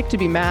if you like to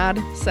be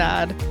mad,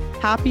 sad,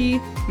 happy,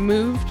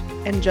 moved,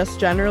 and just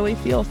generally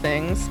feel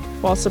things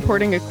while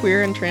supporting a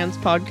queer and trans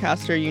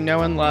podcaster you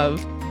know and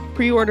love,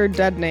 pre-order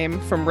Dead Name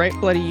from Right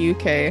Bloody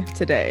UK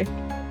today.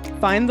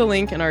 Find the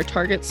link in our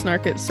Target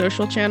Snark It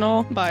social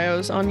channel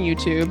bios on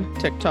YouTube,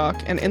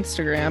 TikTok, and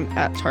Instagram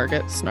at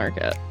Target Snark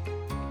It.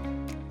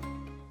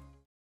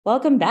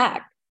 Welcome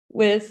back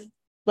with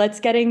Let's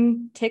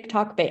Getting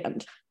TikTok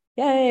Banned.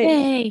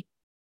 Yay. Yay.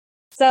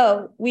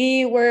 So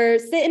we were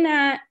sitting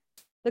at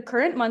the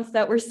current month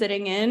that we're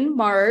sitting in,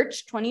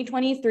 March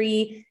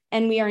 2023,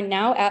 and we are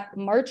now at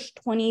March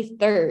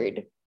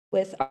 23rd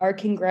with our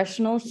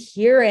congressional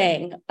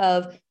hearing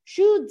of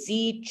Zhu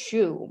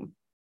Zichu.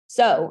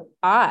 So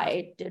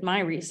I did my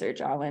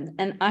research, Alan,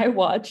 and I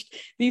watched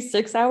the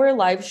 6-hour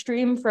live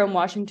stream from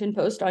Washington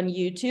Post on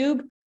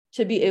YouTube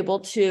to be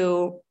able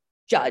to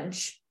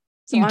judge.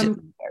 So You I'm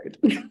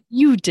prepared.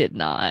 You did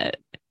not.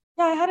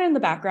 Yeah, I had it in the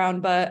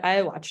background, but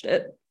I watched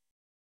it.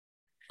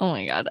 Oh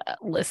my God.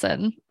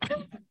 Listen,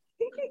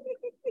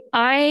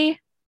 I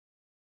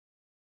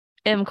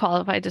am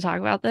qualified to talk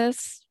about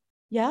this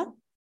Yeah.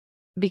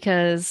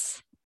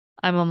 because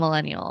I'm a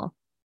millennial,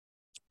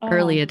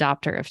 early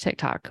adopter of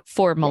TikTok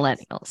for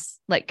millennials,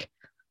 like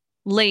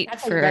late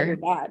That's how you got your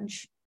for,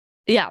 badge.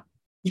 yeah.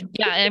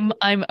 Yeah,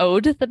 I'm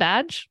owed the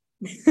badge.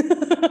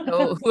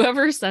 So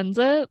whoever sends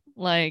it,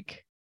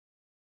 like,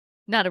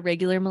 not a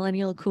regular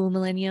millennial, a cool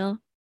millennial.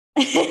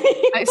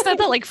 I said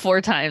that like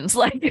 4 times.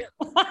 Like,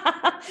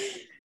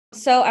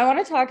 So I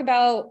want to talk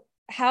about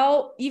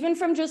how, even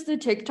from just the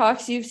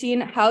TikToks you've seen,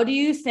 how do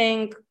you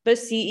think the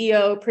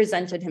CEO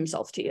presented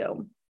himself to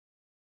you?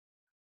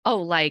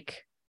 oh,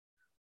 like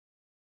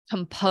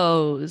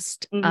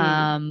composed,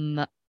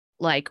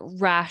 like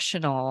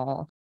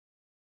rational,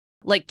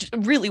 like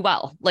really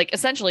well, like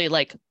essentially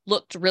like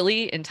looked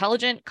really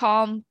intelligent,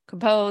 calm,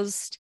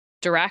 composed,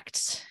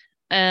 direct,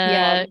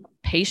 Yeah.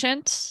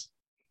 patient.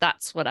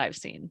 That's what I've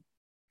seen.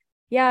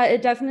 Yeah,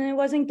 it definitely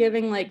wasn't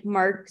giving like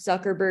Mark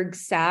Zuckerberg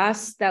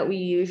sass that we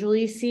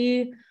usually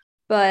see,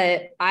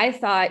 but I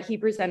thought he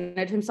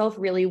presented himself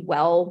really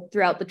well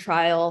throughout the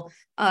trial.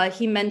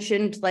 He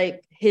mentioned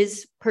like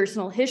his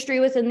personal history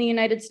within the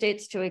United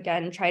States to,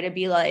 again, try to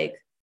be like,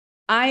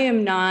 I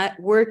am not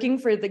working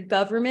for the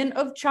government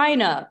of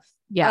China.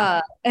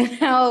 Yeah. And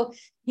how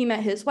he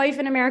met his wife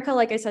in America.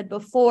 Like I said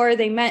before,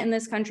 they met in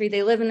this country,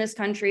 they live in this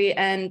country,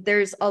 and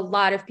there's a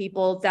lot of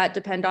people that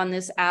depend on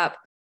this app,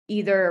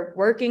 either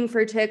working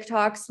for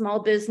TikTok, small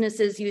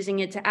businesses using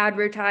it to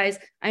advertise.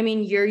 I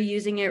mean, you're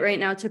using it right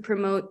now to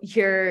promote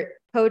your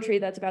poetry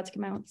that's about to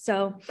come out.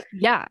 So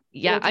Yeah.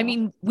 I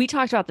mean, we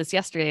talked about this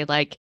yesterday.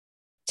 Like,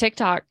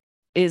 TikTok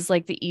is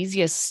like the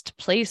easiest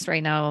place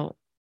right now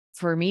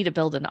for me to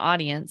build an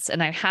audience,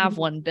 and I have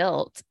one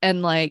built,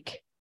 and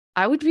like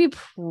I would be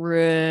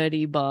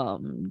pretty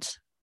bummed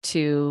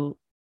to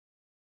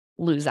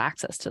lose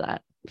access to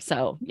that.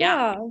 So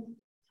yeah.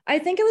 I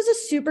think it was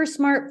a super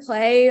smart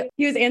play.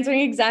 He was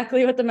answering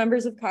exactly what the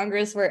members of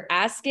Congress were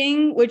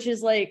asking, which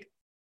is like,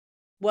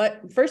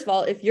 what, first of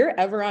all, if you're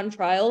ever on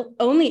trial,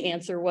 only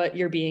answer what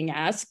you're being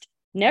asked.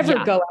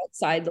 Never go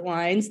outside the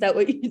lines.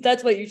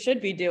 That's what you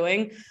should be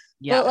doing.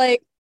 Yeah. But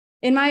like,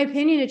 in my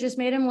opinion, it just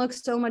made him look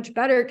so much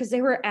better because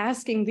they were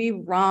asking the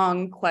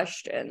wrong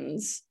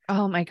questions.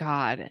 Oh my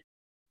God.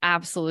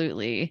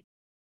 Absolutely.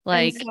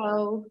 Like, and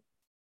so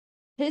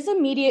his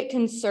immediate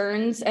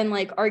concerns and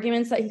like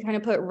arguments that he kind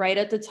of put right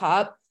at the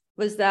top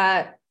was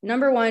that,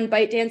 number one,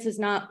 ByteDance is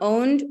not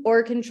owned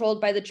or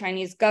controlled by the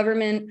Chinese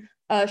government.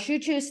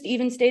 Zhu Chu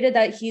even stated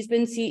that as he's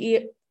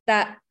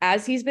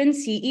been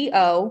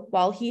CEO,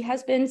 while he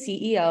has been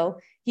CEO,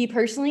 he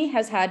personally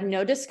has had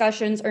no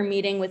discussions or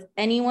meeting with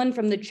anyone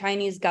from the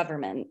Chinese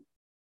government.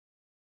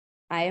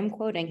 I am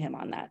quoting him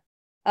on that.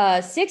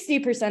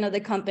 60% of the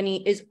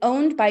company is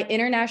owned by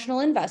international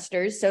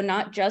investors, so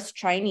not just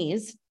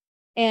Chinese,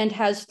 and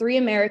has 3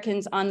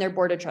 Americans on their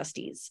board of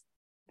trustees.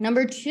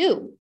 Number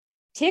 2,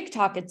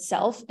 TikTok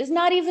itself is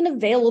not even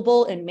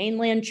available in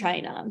mainland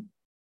China.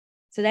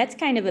 So that's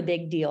kind of a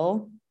big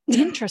deal.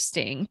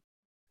 interesting.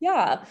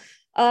 Yeah.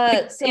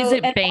 Is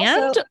it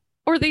banned,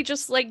 or they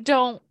just like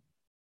don't?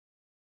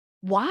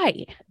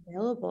 Why?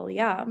 Available?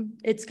 Yeah.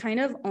 It's kind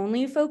of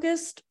only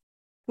focused,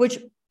 which,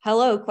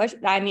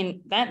 question. I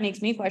mean, that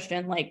makes me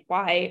question, like,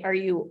 why are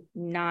you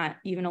not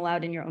even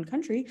allowed in your own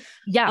country?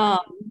 Yeah.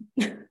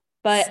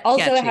 But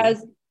also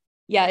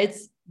Sketchy.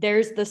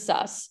 There's the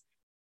sus.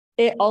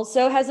 It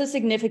also has a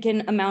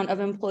significant amount of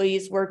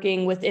employees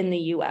working within the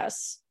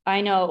US. I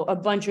know a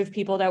bunch of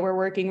people that were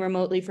working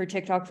remotely for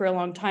TikTok for a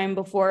long time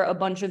before a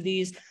bunch of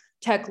these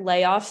tech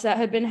layoffs that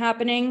had been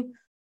happening.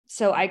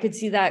 So I could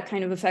see that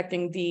kind of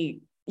affecting the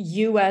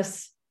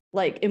US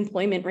like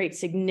employment rate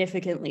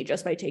significantly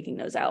just by taking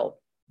those out.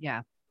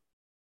 Yeah.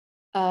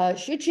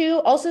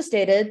 Shuchu also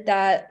stated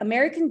that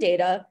American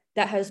data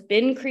that has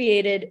been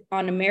created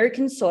on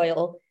American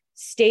soil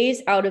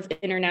stays out of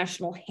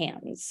international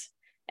hands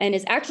and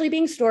is actually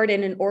being stored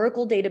in an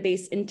Oracle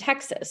database in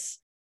Texas.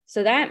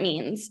 So that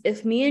means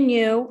if me and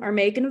you are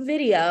making a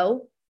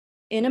video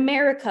in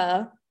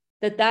America,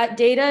 that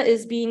data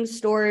is being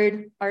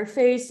stored, our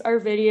face, our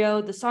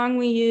video, the song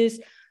we use,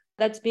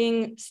 that's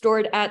being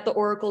stored at the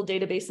Oracle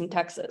database in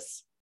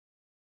Texas.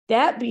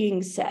 That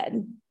being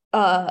said,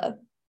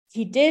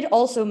 he did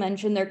also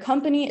mention their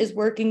company is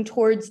working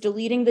towards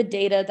deleting the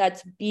data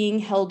that's being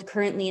held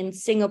currently in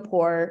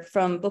Singapore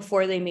from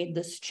before they made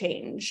this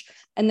change.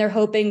 And they're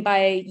hoping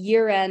by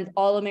year end,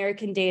 all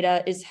American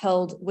data is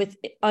held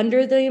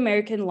under the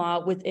American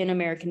law within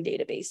American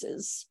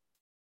databases.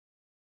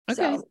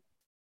 Okay. So,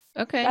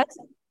 okay.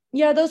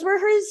 Those were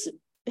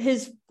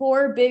his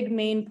 4 big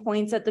main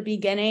points at the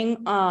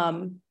beginning.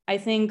 I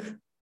think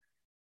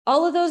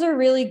all of those are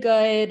really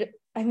good.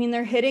 I mean,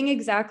 they're hitting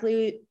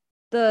exactly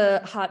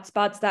the hot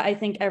spots that I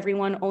think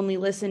everyone only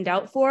listened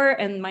out for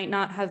and might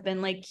not have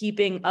been like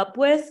keeping up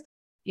with.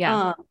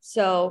 Yeah.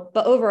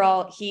 But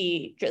overall,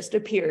 he just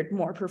appeared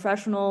more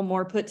professional,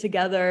 more put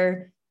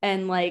together,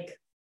 and like,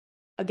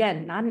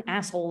 again, not an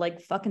asshole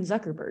like fucking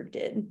Zuckerberg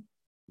did.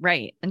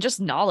 Right. And just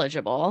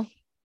knowledgeable.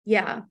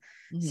 Yeah.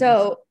 Mhm.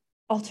 So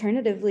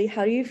alternatively,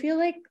 how do you feel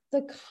like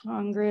the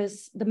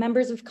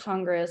members of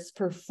Congress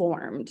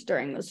performed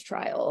during this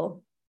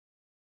trial?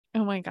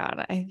 Oh my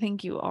God. I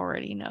think you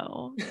already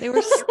know. They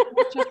were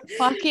such a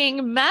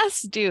fucking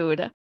mess,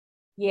 dude.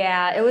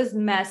 Yeah, it was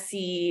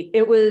messy.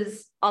 It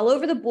was all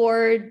over the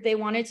board. They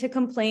wanted to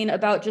complain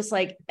about just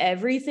like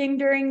everything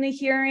during the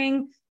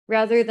hearing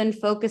rather than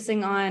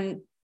focusing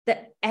on the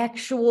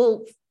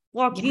actual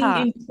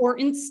fucking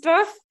important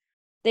stuff.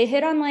 They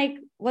hit on like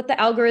what the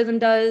algorithm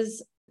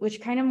does, which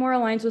kind of more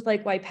aligns with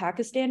like why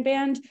Pakistan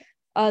banned.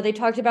 They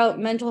talked about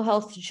mental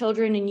health to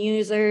children and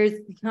users,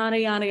 yada,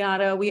 yada,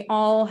 yada. We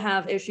all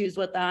have issues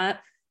with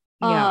that.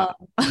 Yeah.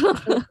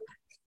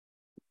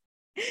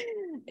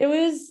 It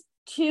was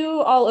too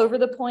all over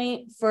the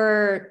point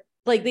for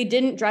like, they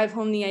didn't drive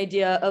home the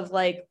idea of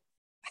like,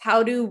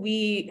 how can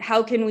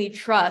we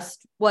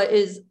trust what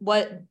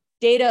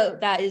data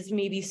that is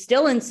maybe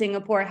still in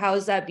Singapore? How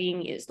is that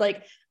being used?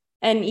 Like,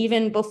 and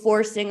even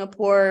before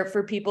Singapore,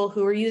 for people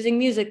who are using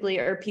Musical.ly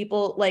or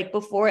people like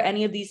before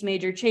any of these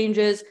major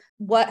changes,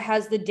 what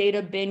has the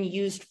data been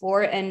used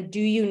for? And do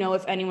you know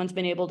if anyone's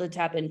been able to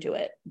tap into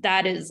it?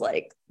 That is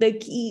like the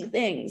key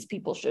things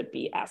people should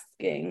be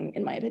asking,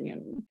 in my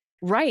opinion.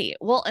 Right.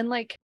 Well, and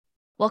like,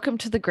 welcome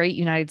to the great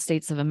United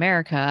States of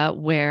America,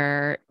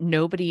 where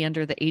nobody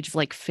under the age of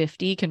like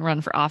 50 can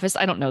run for office.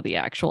 I don't know the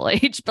actual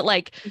age, but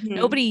like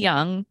nobody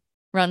young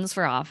runs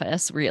for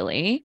office,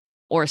 really,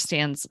 or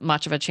stands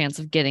much of a chance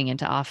of getting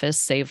into office,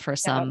 save for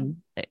some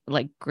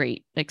like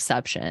great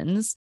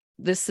exceptions.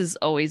 This has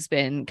always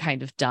been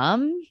kind of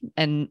dumb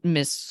and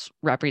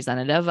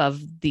misrepresentative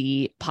of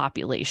the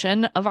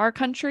population of our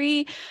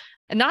country.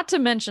 And not to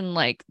mention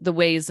like the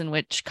ways in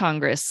which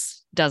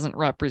Congress doesn't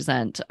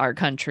represent our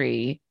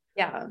country,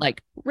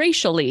 like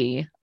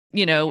racially,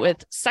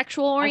 with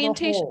sexual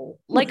orientation,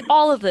 like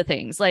all of the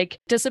things, like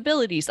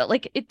disabilities,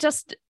 like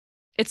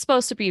it's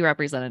supposed to be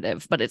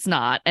representative, but it's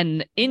not.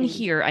 And in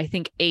here, I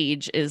think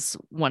age is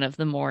one of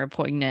the more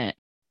poignant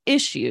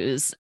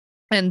issues,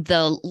 and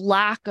the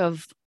lack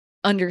of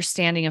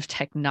understanding of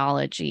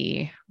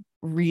technology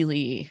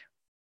really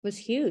was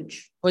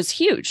huge.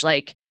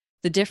 Like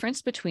the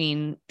difference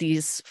between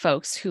these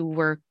folks who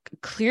were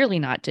clearly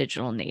not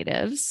digital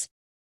natives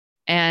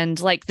and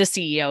like the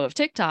CEO of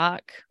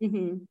TikTok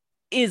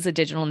is a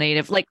digital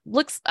native, like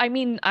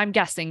I'm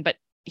guessing, but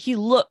he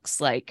looks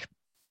like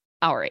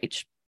our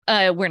age.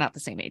 We're not the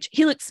same age.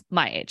 He looks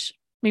my age,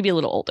 maybe a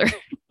little older.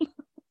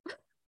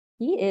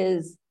 He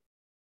is.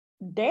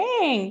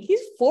 Dang,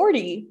 he's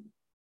 40.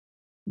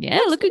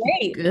 Yeah,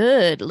 looking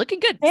good.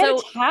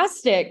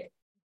 Fantastic.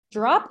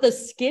 Drop the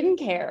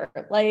skincare.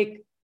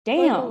 Like,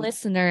 damn.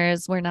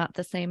 Listeners, we're not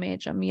the same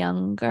age. I'm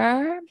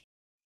younger.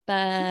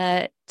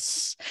 But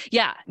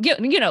yeah,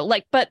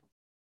 but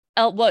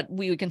what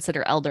we would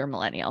consider elder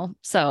millennial.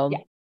 So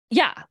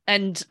yeah.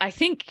 And I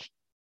think,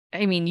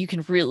 you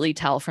can really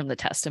tell from the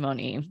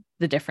testimony,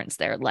 the difference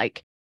there.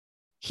 Like,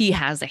 he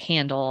has a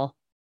handle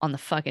on the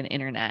fucking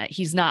internet.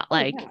 He's not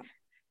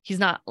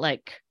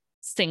like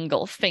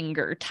single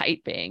finger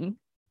typing.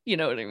 You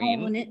know what I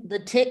mean? The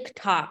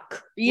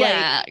TikTok.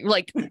 Yeah.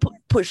 Like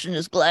pushing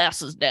his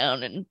glasses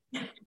down. And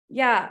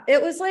yeah, it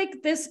was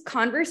like this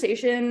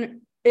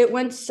conversation. It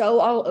went so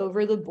all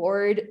over the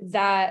board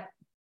that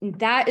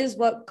is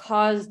what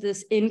caused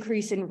this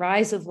increase in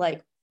rise of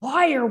like,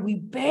 why are we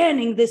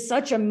banning this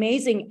such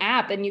amazing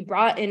app? And you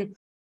brought in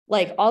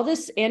like all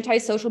this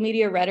anti-social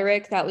media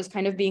rhetoric that was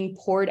kind of being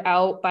poured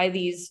out by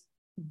these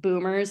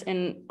boomers,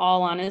 in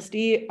all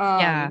honesty.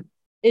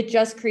 It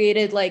just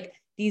created like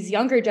these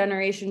younger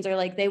generations are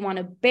like, they want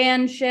to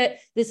ban shit.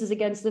 This is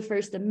against the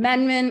First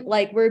Amendment.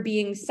 Like, we're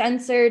being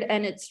censored.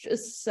 And it's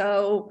just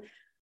so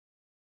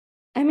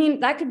I mean,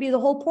 that could be the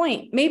whole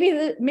point.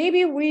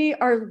 Maybe we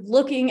are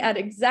looking at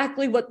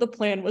exactly what the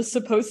plan was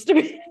supposed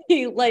to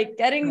be, like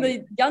getting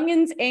the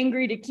youngins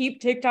angry to keep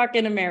TikTok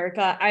in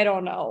America. I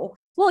don't know.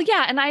 Well,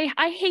 yeah, and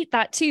I hate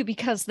that too,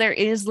 because there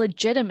is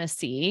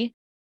legitimacy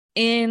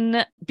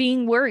in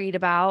being worried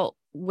about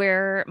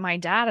where my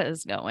data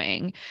is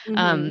going.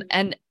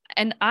 Mhm.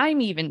 And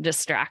I'm even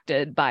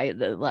distracted by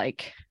the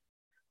like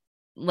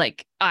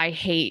I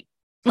hate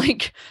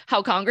like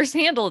how Congress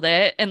handled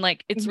it, and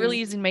like it's really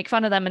easy to make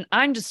fun of them, and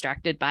I'm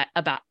distracted by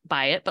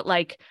it. But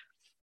like,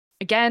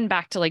 again,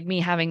 back to like me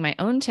having my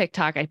own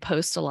TikTok, I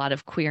post a lot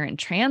of queer and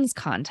trans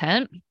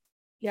content.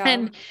 Yeah.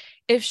 And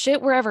if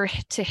shit were ever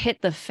to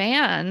hit the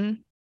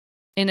fan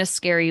in a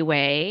scary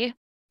way,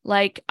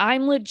 like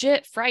I'm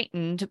legit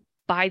frightened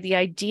by the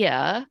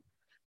idea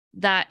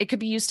that it could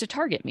be used to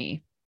target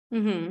me.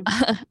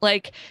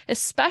 Like,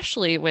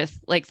 especially with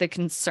like the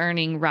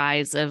concerning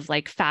rise of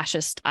like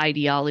fascist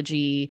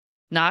ideology,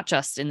 not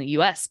just in the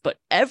US, but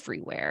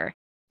everywhere.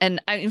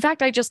 And in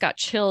fact, I just got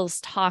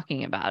chills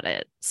talking about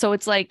it. So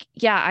it's like,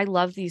 yeah, I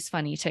love these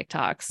funny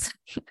TikToks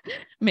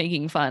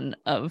making fun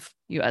of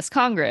US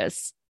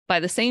Congress. By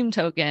the same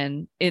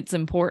token, it's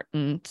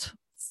important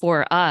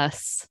for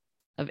us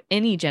of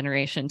any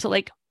generation to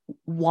like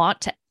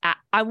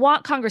I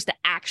want Congress to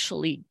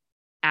actually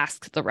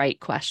ask the right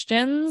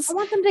questions. I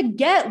want them to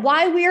get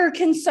why we are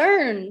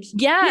concerned.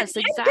 Yes,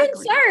 exactly.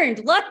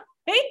 Concerned.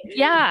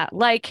 Yeah,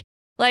 like,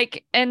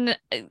 and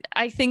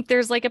I think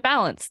there's like a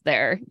balance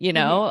there, you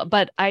know,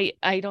 but I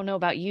don't know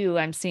about you.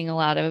 I'm seeing a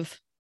lot of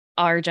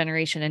our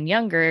generation and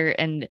younger,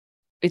 and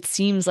it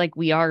seems like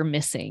we are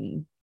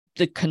missing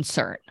the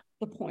concern.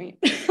 The point.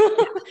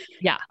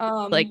 Yeah.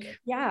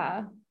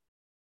 Yeah.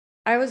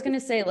 I was going to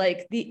say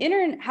like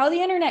how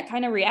the internet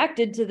kind of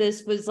reacted to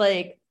this was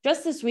like,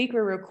 just this week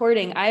we're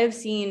recording, I have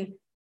seen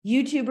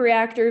YouTube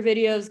reactor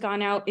videos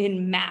gone out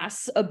in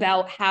mass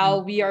about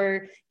how we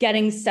are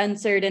getting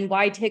censored and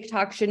why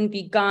TikTok shouldn't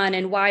be gone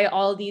and why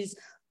all these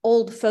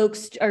old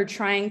folks are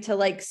trying to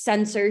like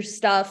censor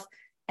stuff.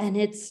 And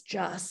it's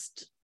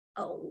just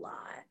a lot.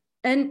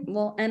 And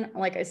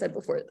like I said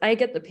before, I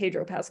get the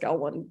Pedro Pascal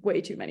one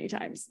way too many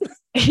times.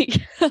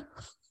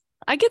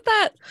 I get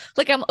that.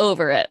 Like, I'm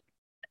over it.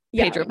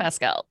 Yeah. Pedro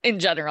Pascal in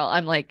general.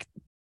 I'm like,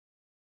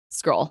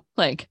 scroll.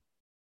 Like,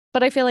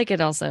 but I feel like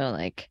it also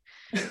like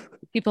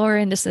people are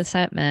into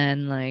cishet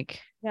men. Like,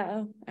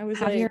 yeah, I was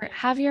have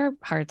your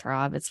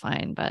heartthrob. It's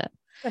fine, but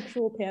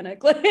sexual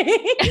panic.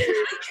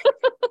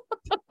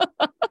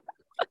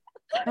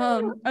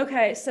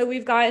 Okay, so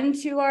we've gotten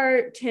to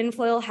our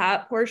tinfoil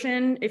hat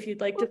portion. If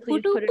you'd like to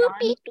please put it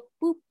on.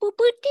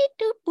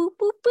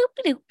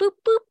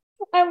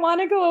 I want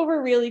to go over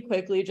really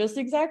quickly just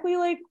exactly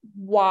like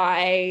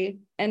why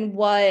and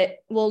what.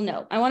 Well,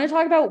 no, I want to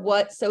talk about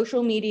what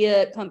social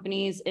media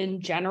companies in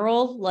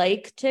general,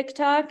 like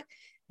TikTok,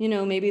 you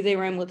know, maybe they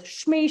rhyme with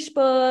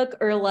Schmacebook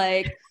or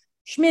like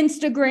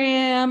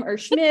Schminstagram or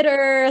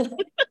Schmitter,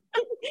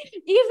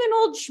 even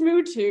old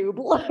Schmootube.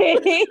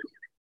 Like,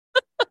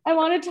 I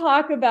want to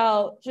talk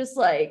about just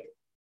like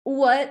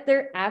what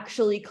they're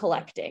actually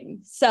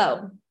collecting.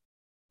 So,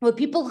 what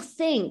people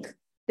think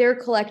they're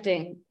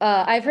collecting.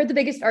 I've heard the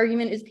biggest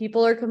argument is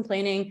people are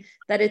complaining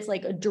that it's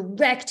like a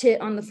direct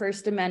hit on the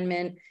First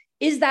Amendment.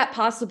 Is that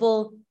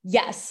possible?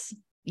 Yes.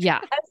 Yeah.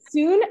 As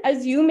soon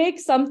as you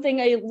make something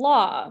a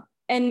law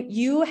and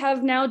you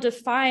have now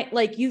defined,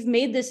 like you've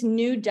made this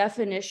new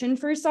definition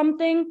for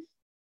something,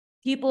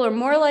 people are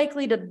more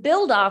likely to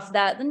build off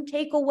that than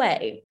take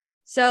away.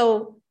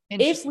 So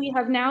if we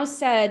have now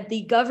said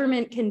the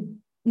government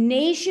can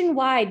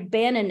nationwide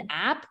ban an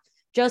app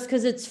just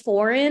because it's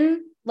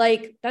foreign,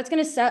 like that's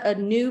going to set a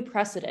new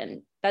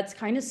precedent. That's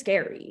kind of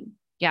scary.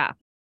 Yeah.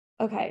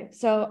 Okay.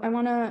 So I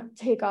want to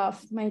take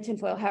off my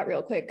tinfoil hat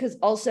real quick. Cause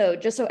also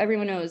just so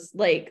everyone knows,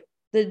 like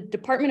the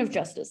Department of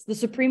Justice, the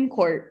Supreme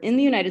Court in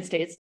the United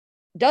States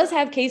does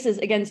have cases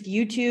against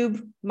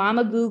YouTube,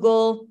 Mama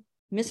Google,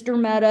 Mr.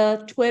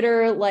 Meta,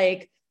 Twitter,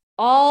 like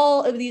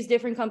all of these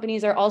different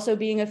companies are also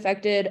being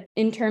affected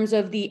in terms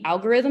of the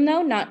algorithm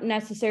though, not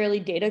necessarily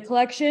data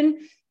collection.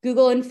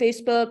 Google and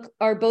Facebook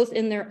are both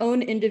in their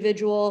own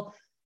individual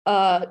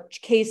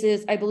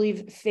cases. I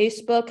believe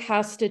Facebook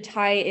has to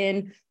tie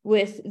in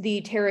with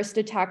the terrorist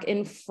attack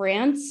in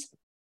France,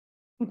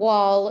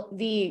 while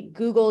the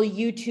Google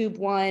YouTube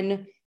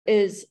one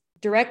is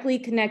directly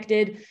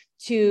connected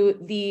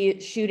to the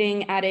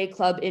shooting at a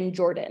club in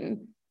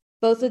Jordan.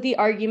 Both of the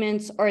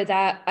arguments are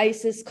that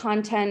ISIS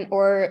content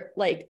or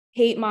like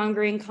hate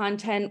mongering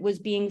content was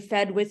being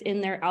fed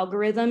within their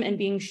algorithm and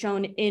being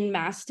shown in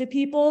mass to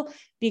people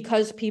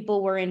because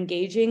people were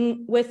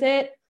engaging with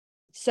it.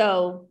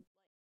 So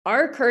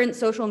our current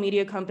social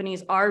media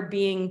companies are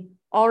being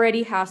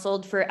already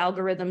hassled for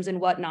algorithms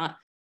and whatnot.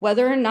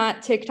 Whether or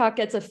not TikTok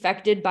gets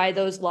affected by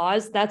those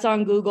laws, that's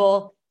on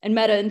Google and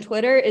Meta and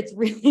Twitter. It's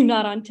really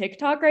not on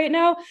TikTok right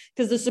now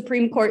because the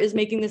Supreme Court is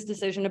making this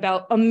decision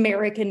about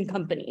American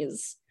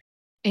companies.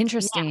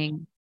 Interesting.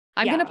 Yeah.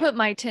 I'm going to put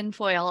my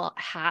tinfoil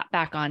hat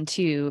back on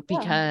too,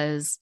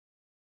 because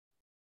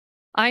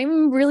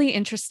I'm really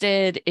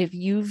interested if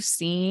you've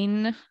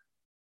seen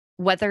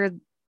whether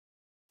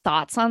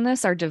thoughts on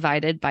this are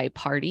divided by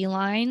party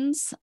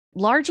lines,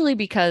 largely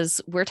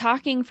because we're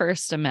talking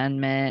First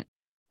Amendment,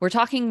 we're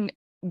talking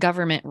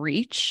government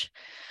reach.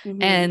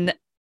 Mhm. And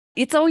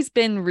it's always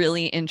been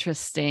really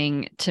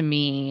interesting to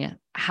me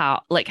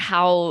how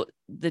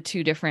the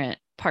two different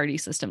party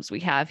systems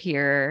we have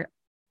here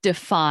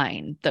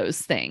define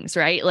those things,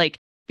 right? Like,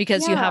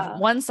 because you have Yeah.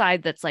 one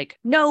side that's like,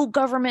 no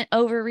government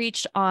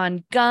overreach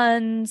on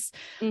guns,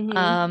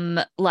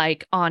 Mhm.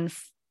 like on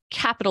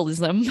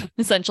capitalism,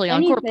 essentially on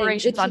Anything,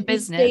 corporations, it on should be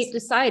business. state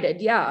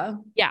decided. Yeah.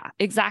 Yeah,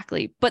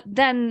 exactly. But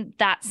then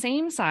that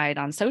same side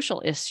on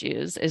social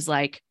issues is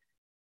like,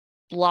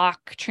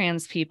 block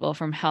trans people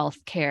from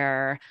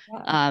healthcare,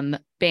 Yeah.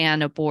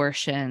 ban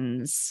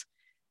abortions,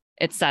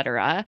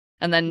 etc.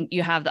 And then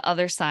you have the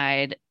other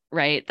side,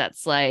 right?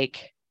 That's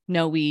like,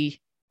 no, we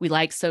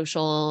like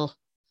social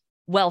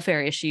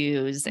welfare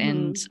issues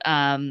and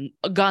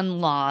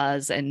gun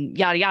laws and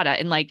yada yada.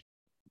 And like,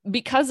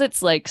 because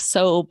it's like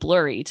so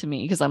blurry to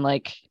me, because I'm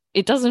like,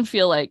 it doesn't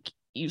feel like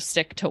you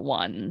stick to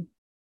one.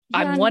 Yeah,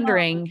 I'm no.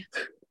 wondering,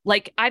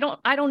 like, I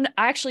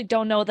actually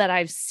don't know that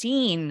I've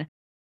seen.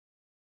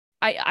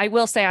 I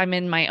will say I'm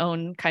in my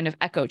own kind of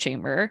echo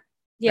chamber,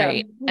 Yeah,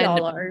 right? we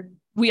all are.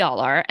 We all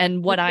are.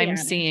 And what I'm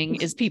Spanish. seeing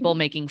is people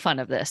making fun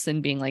of this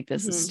and being like,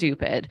 this is Mhm.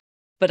 stupid.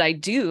 But I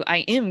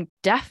am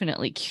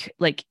definitely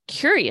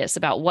curious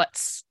about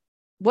what's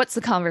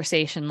the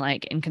conversation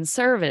like in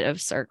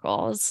conservative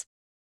circles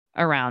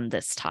around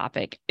this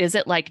topic. Is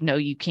it like, no,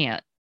 you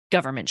can't,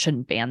 government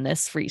shouldn't ban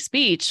this, free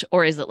speech?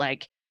 Or is it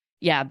like,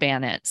 yeah,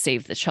 ban it,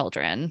 save the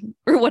children,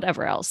 or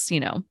whatever else, you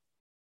know?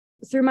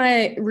 Through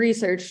my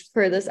research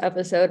for this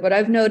episode, what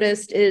I've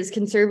noticed is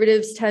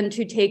conservatives tend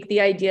to take the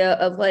idea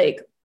of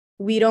like,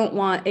 we don't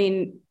want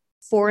a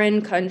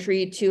foreign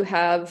country to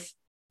have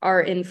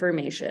our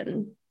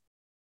information.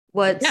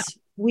 What's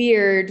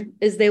weird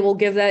is they will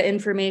give that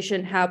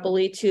information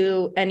happily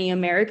to any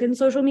American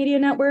social media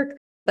network,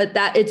 but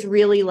that it's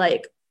really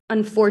like,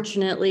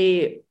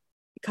 unfortunately,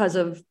 because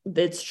of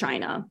it's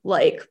China,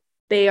 like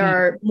they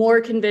are more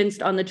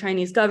convinced on the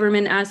Chinese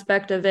government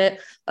aspect of it,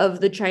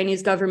 of the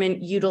Chinese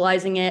government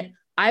utilizing it.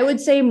 I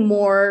would say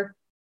more,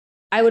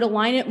 I would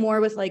align it more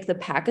with like the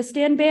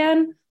Pakistan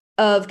ban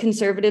of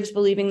conservatives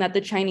believing that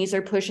the Chinese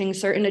are pushing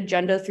certain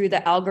agenda through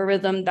the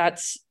algorithm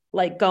that's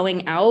like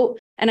going out.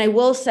 And I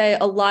will say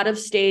a lot of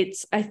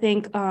states, I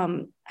think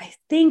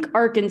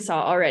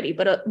Arkansas already,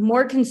 but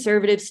more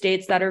conservative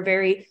states that are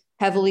very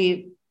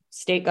heavily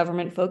state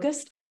government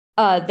focused,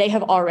 they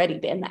have already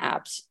banned the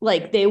apps.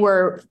 Like they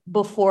were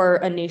before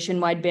a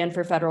nationwide ban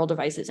for federal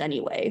devices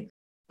anyway.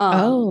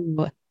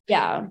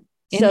 Yeah.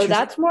 So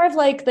that's more of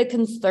like the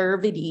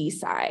conservative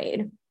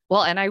side.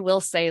 Well, and I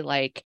will say,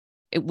 like,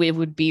 it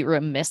would be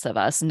remiss of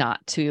us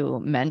not to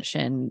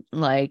mention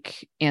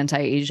like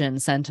anti-Asian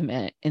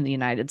sentiment in the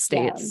United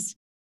States.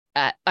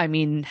 I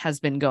mean, has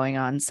been going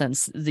on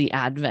since the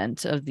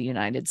advent of the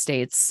United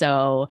States.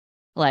 So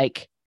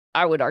like,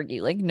 I would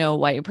argue like no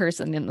white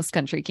person in this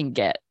country can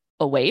get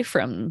away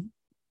from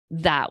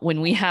that.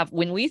 When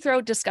we throw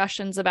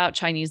discussions about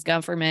Chinese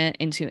government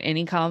into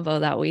any convo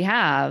that we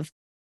have,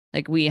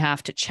 like we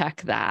have to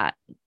check that,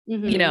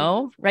 you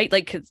know, right?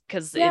 Like,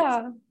 because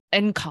it's,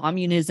 and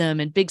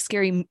communism and big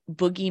scary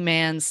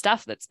boogeyman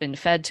stuff that's been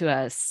fed to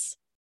us.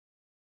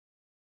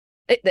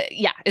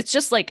 It's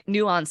just like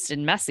nuanced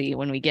and messy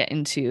when we get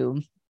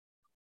into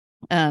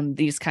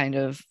these kind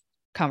of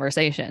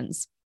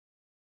conversations.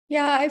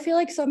 Yeah, I feel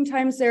like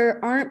sometimes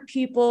there aren't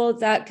people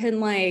that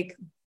can like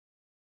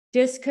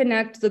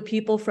disconnect the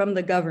people from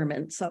the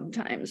government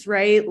sometimes,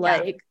 right?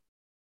 Like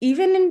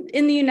even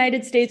in the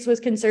United States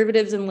with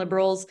conservatives and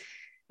liberals,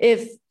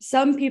 if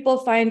some people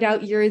find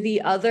out you're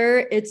the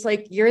other, it's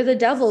like you're the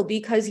devil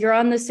because you're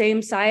on the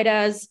same side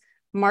as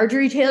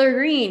Marjorie Taylor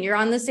Greene, you're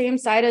on the same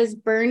side as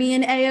Bernie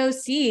and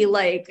AOC,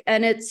 like,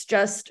 and it's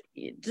just,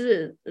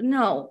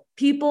 no,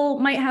 people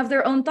might have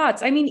their own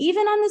thoughts. I mean,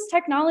 even on this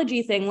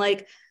technology thing,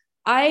 like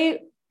I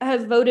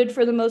have voted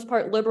for the most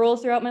part liberal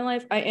throughout my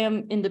life. I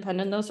am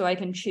independent though, so I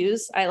can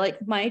choose. I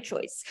like my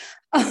choice.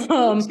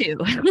 Too.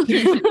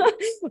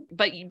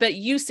 but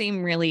you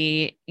seem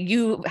really,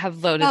 you have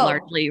voted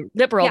largely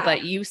liberal,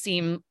 but you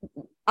seem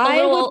a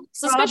little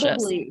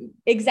suspicious.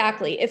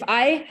 Exactly. If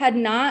I have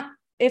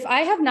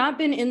not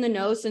been in the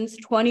know since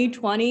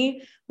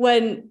 2020,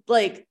 when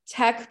like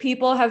tech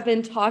people have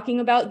been talking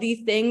about the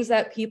things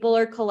that people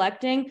are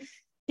collecting,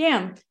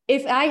 damn,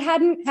 if I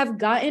hadn't have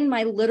gotten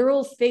my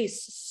literal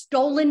face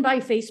stolen by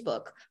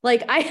Facebook,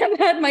 like I have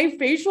had my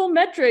facial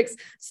metrics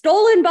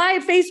stolen by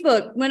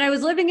Facebook when I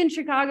was living in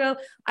Chicago,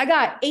 I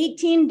got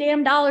 $18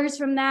 damn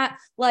from that.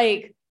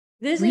 Like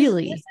this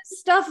is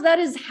stuff that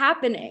is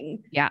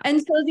happening. Yeah.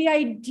 And so the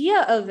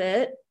idea of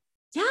it,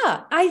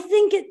 yeah, I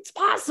think it's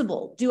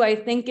possible. Do I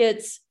think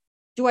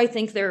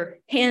they're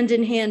hand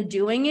in hand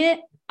doing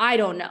it? I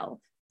don't know.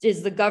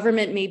 Is the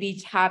government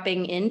maybe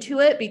tapping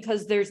into it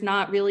because there's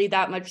not really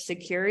that much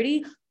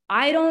security?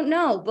 I don't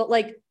know. But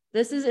like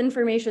This is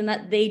information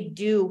that they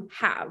do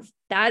have.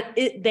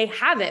 They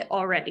have it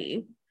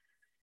already.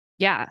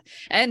 Yeah.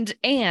 And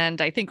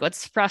I think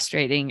what's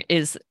frustrating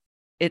is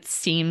it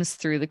seems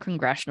through the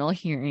congressional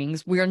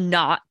hearings, we're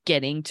not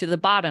getting to the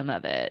bottom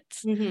of it.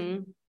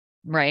 Mm-hmm.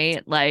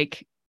 Right?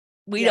 Like,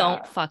 we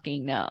don't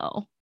fucking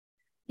know.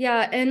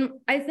 Yeah. And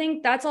I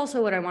think that's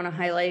also what I want to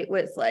highlight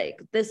with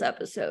like this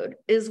episode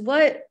is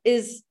what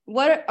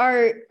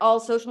are all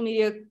social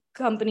media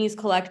companies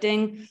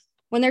collecting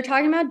when they're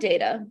talking about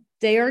data?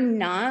 They are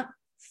not,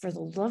 for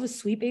the love of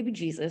sweet baby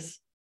Jesus,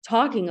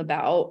 talking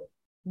about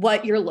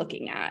what you're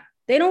looking at.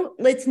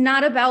 It's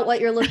not about what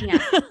you're looking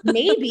at.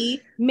 Maybe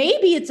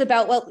it's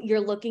about what you're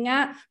looking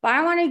at, but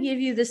I want to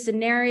give you the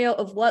scenario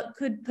of what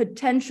could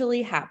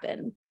potentially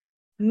happen.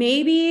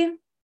 Maybe,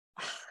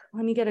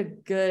 let me get a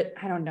good,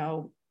 I don't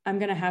know. I'm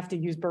going to have to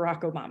use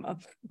Barack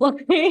Obama.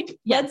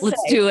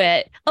 Let's do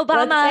it.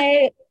 Obama. Let's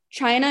say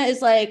China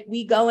is like,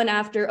 we going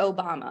after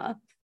Obama.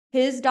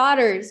 His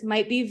daughters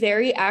might be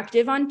very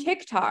active on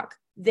TikTok.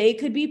 They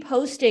could be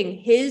posting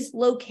his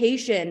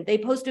location. They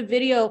post a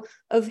video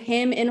of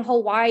him in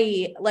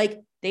Hawaii.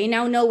 Like, they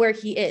now know where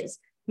he is.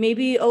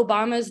 Maybe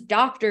Obama's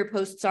doctor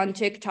posts on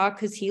TikTok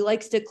because he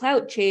likes to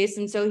clout chase.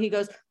 And so he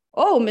goes,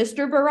 oh,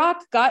 Mr.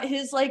 Barack got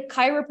his like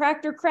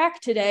chiropractor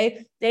crack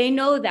today. They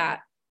know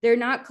that. They're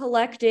not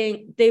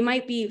collecting. They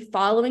might be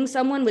following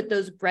someone with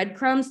those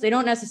breadcrumbs. They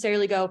don't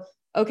necessarily go,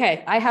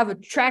 okay, I have a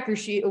tracker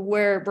sheet of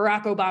where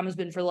Barack Obama's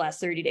been for the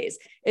last 30 days.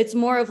 It's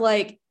more of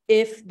like,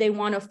 if they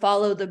want to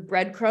follow the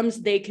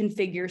breadcrumbs, they can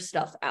figure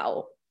stuff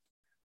out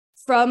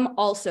from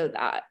also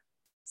that.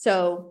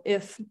 So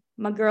if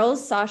my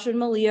girls, Sasha and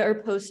Malia,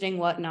 are posting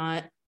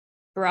whatnot,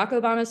 Barack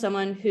Obama is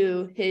someone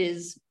who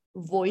his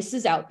voice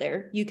is out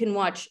there. You can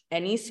watch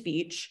any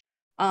speech.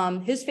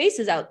 His face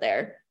is out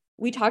there.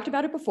 We talked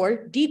about it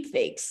before, deep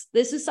fakes.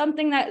 This is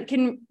something that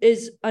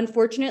is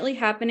unfortunately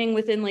happening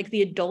within like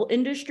the adult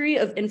industry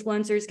of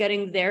influencers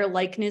getting their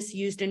likeness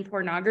used in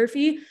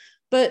pornography,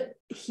 but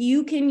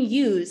you can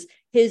use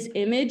his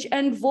image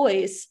and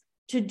voice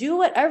to do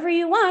whatever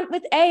you want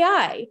with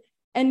AI.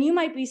 And you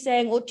might be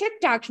saying, well,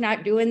 TikTok's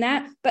not doing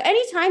that. But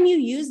anytime you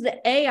use the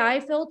AI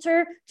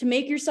filter to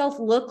make yourself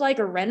look like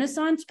a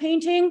Renaissance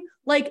painting,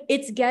 like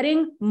it's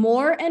getting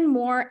more and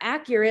more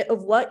accurate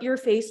of what your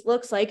face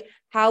looks like,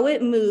 how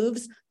it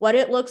moves, what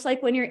it looks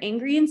like when you're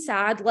angry and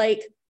sad.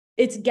 Like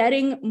it's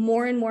getting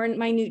more and more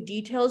minute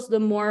details, the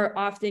more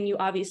often you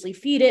obviously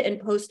feed it and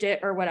post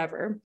it or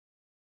whatever.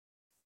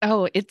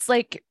 Oh, it's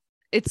like,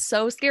 it's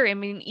so scary. I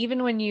mean,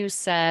 even when you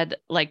said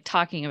like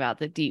talking about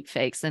the deep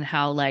fakes and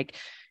how like,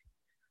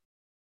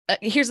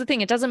 here's the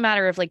thing. It doesn't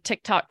matter if like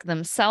TikTok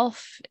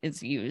themselves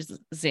is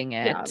using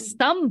it. Yeah.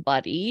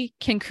 Somebody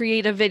can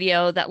create a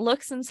video that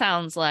looks and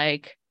sounds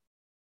like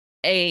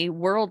a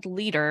world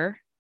leader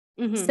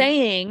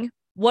saying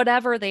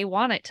whatever they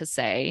want it to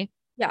say.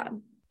 Yeah.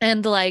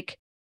 And like,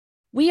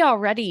 we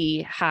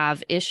already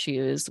have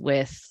issues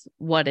with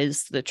what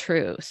is the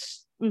truth.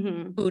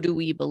 Who do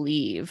we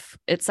believe,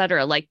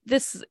 etc. Like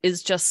this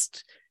is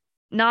just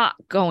not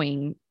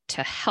going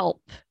to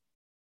help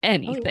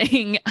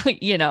anything,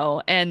 you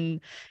know, and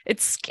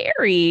it's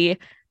scary.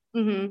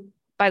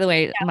 By the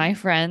way, my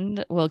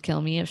friend will kill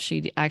me if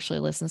she actually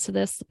listens to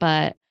this,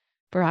 but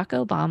Barack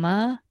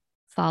Obama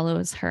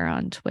follows her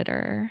on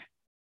Twitter.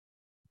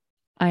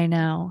 I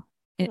know.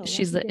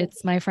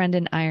 It's my friend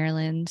in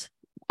Ireland,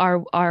 our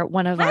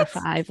one of our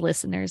 5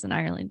 listeners in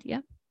Ireland. Yeah.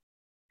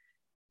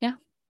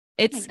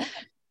 It's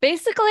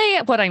basically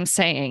what I'm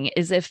saying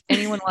is if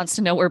anyone wants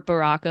to know where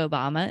Barack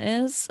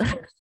Obama is,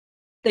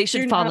 they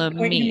should follow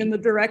me in the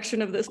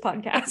direction of this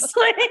podcast.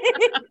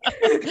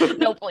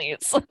 No,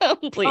 please.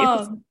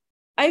 Please.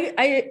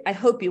 I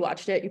hope you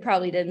watched it. You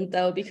probably didn't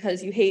though,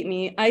 because you hate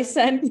me. I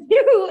sent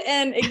you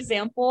an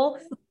example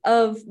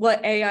of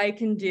what AI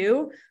can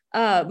do.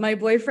 My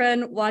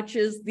boyfriend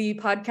watches the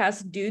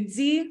podcast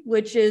Dudesy,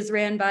 which is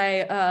ran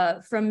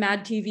by from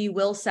Mad TV,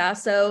 Will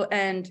Sasso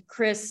and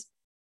Chris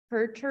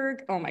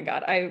Herturg. Oh my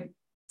God.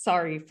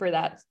 Sorry for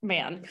that,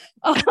 man.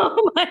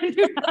 I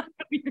do not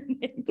know your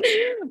name.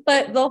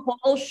 But the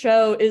whole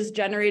show is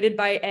generated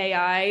by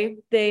AI.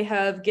 They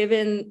have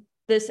given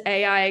this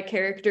AI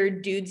character,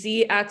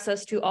 Dudesy,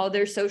 access to all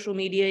their social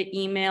media,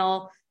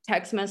 email,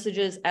 text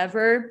messages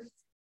ever.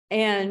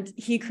 And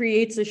he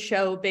creates a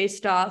show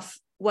based off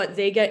what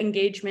they get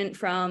engagement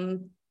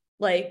from,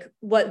 like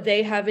what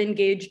they have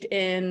engaged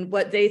in,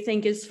 what they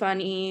think is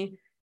funny.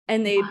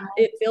 And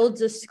it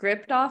builds a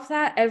script off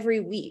that every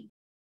week.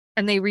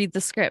 And they read the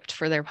script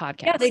for their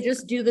podcast. Yeah, they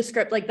just do the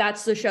script. Like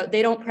that's the show.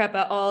 They don't prep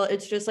at all.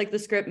 It's just like the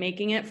script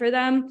making it for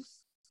them.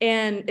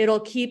 And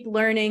it'll keep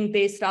learning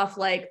based off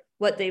like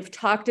what they've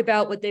talked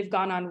about, what they've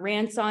gone on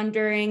rants on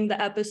during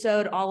the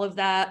episode, all of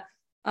that.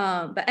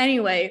 But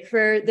anyway,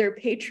 for their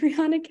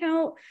Patreon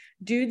account,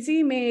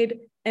 Dudesy made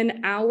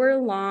an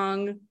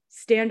hour-long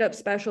stand-up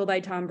special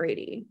by Tom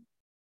Brady.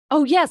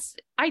 Oh, yes.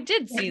 I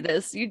did see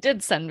this. You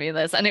did send me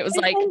this. And it was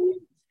like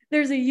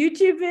There's a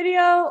YouTube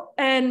video,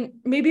 and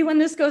maybe when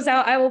this goes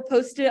out, I will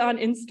post it on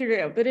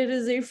Instagram, but it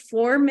is a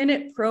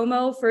 4-minute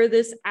promo for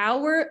this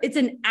hour. It's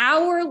an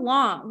hour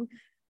long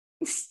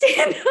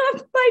stand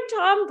up by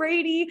Tom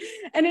Brady.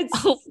 And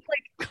it's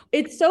like,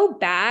 it's so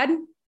bad,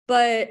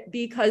 but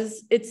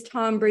because it's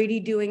Tom Brady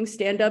doing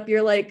stand up,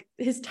 you're like,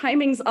 his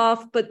timing's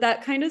off, but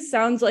that kind of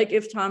sounds like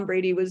if Tom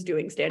Brady was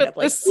doing stand up,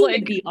 like, he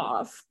would be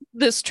off.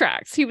 This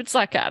tracks. He would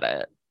suck at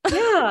it.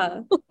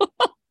 Yeah.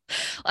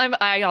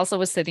 I also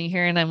was sitting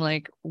here and I'm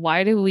like,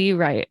 why do we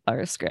write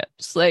our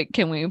scripts? Like,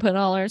 can we put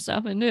all our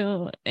stuff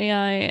into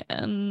AI?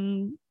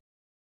 And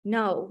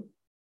No,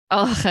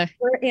 oh,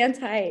 we're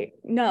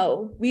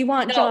no, we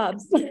want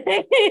jobs.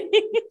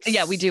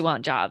 yeah, we do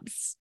want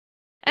jobs.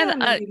 And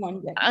Maybe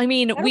one day. I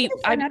mean, That'll be a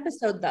fun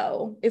episode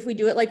though, if we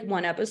do it like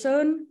one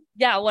episode.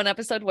 Yeah, one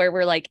episode where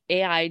we're like,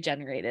 AI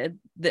generated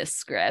this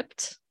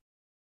script.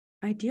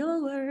 Ideal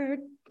alert.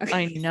 Okay.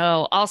 I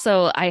know.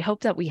 Also, I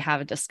hope that we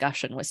have a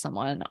discussion with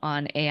someone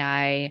on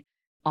AI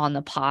on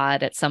the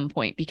pod at some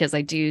point, because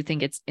I do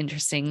think it's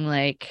interesting.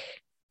 Like,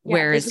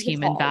 where is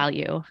human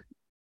value?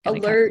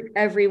 Alert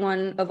every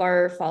one of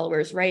our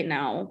followers right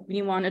now.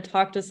 We want to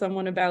talk to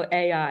someone about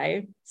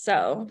AI.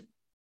 So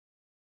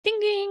ding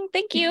ding.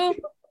 Thank you.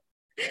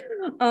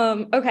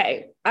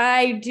 Okay.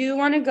 I do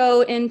want to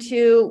go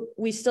into,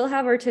 we still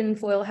have our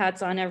tinfoil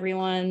hats on,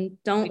 everyone.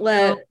 Don't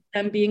let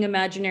them being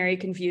imaginary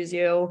confuse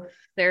you.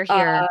 They're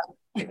here.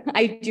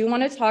 I do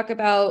want to talk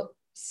about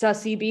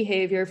sussy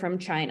behavior from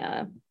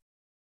China.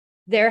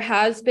 There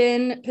has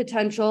been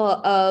potential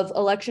of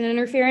election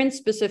interference,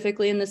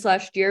 specifically in this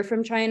last year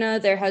from China.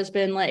 There has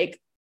been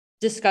like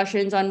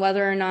discussions on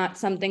whether or not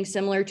something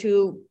similar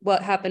to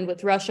what happened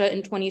with Russia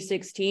in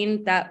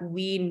 2016 that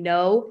we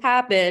know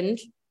happened.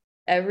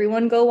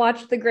 Everyone go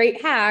watch The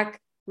Great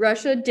Hack.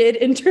 Russia did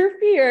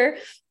interfere,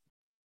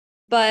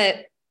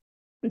 but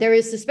there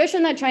is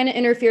suspicion that China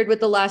interfered with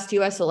the last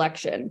US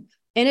election.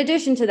 In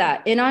addition to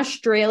that, in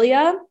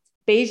Australia,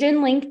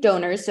 Beijing-linked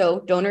donors,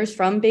 so donors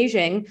from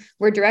Beijing,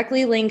 were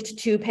directly linked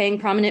to paying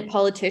prominent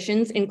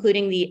politicians,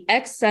 including the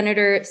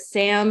ex-Senator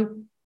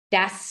Sam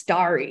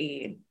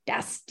Dastyari.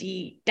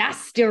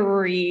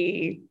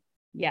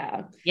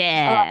 Yeah.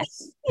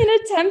 In an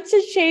attempt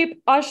to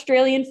shape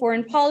Australian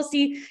foreign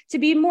policy to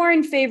be more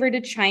in favor to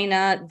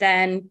China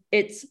than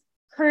its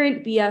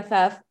current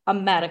BFF,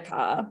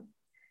 America.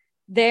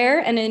 There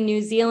and in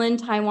New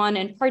Zealand, Taiwan,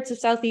 and parts of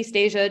Southeast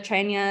Asia,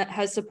 China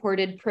has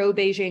supported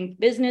pro-Beijing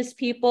business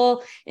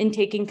people in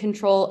taking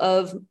control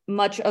of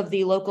much of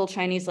the local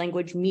Chinese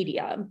language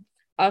media.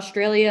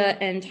 Australia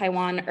and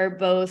Taiwan are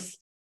both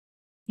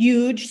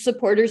huge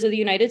supporters of the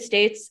United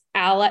States,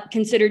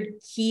 considered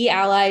key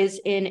allies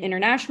in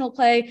international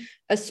play,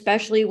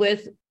 especially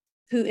with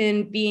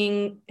Putin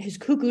being his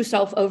cuckoo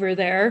self over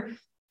there.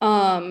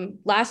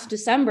 Last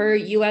December,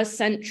 US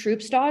sent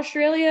troops to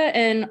Australia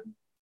and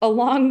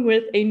along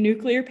with a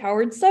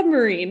nuclear-powered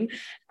submarine,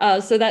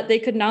 so that they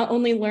could not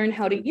only learn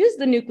how to use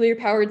the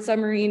nuclear-powered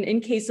submarine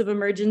in case of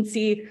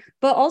emergency,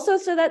 but also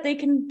so that they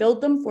can build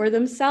them for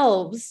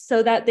themselves,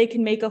 so that they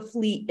can make a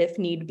fleet if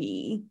need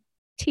be.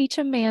 Teach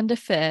a man to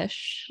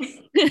fish.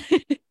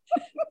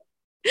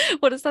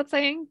 What is that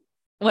saying?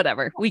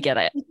 Whatever, we get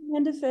it. Teach a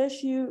man to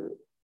fish,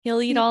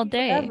 he'll eat all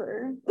day.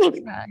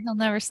 He'll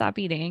never stop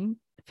eating.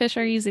 Fish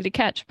are easy to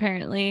catch,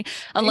 apparently,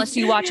 unless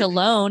you watch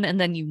Alone and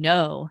then you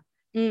know.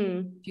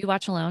 Do you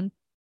watch Alone?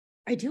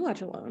 I do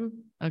watch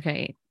Alone.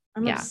 Okay.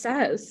 I'm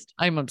obsessed.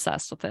 I'm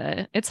obsessed with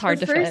it. It's hard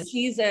to fish. The first fish.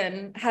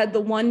 season had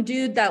the one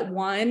dude that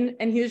won,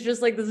 and he was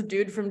just like this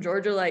dude from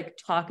Georgia, like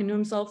talking to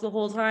himself the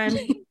whole time.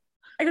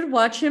 I could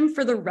watch him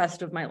for the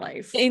rest of my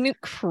life.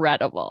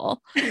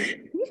 Incredible.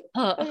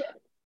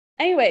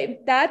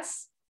 Anyway,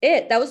 that's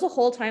it. That was the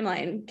whole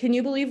timeline. Can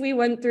you believe we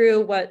went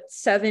through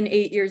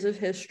 7-8 years of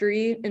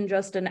history in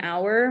just an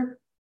hour?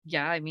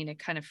 Yeah, I mean, it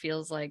kind of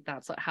feels like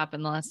that's what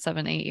happened the last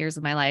 7-8 years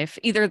of my life.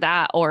 Either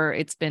that or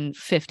it's been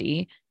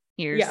 50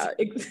 years. Yeah.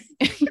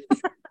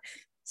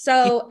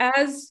 So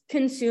as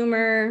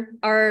consumer,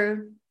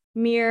 our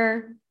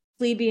mere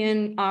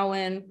plebeian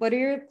Awen, what are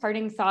your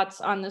parting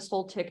thoughts on this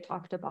whole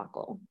TikTok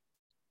debacle?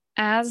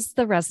 As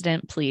the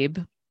resident plebe,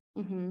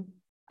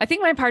 I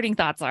think my parting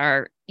thoughts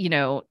are,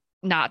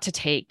 not to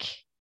take,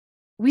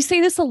 we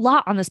say this a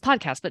lot on this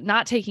podcast, but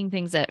not taking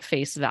things at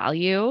face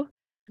value.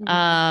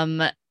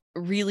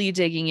 Really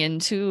digging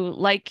into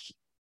like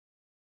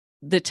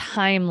the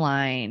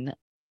timeline,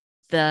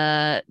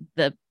 the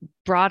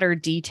broader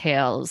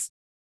details,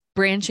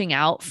 branching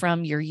out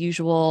from your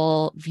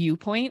usual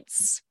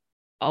viewpoints.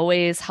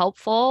 Always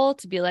helpful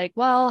to be like,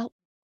 well,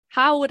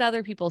 how would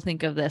other people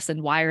think of this,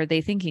 and why are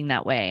they thinking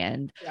that way,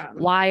 and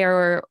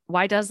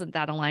why doesn't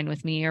that align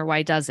with me, or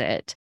why does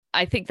it?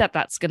 I think that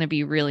that's going to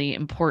be really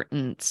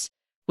important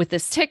with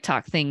this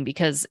TikTok thing,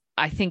 because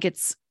I think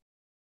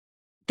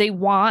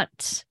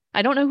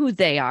I don't know who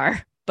they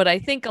are, but I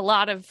think a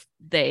lot of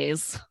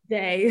theys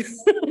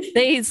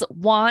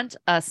want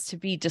us to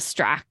be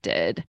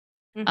distracted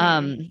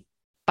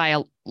by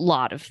a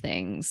lot of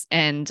things.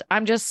 And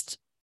I'm just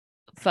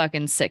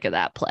fucking sick of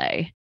that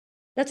play.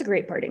 That's a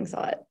great parting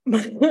thought.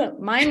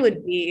 Mine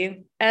would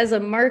be, as a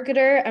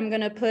marketer, I'm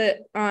going to put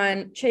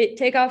on,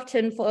 take off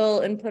tinfoil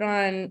and put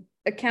on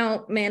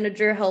account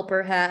manager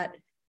helper hat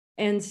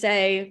and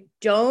say,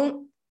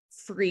 don't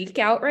freak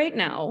out right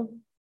now.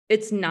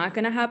 It's not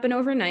going to happen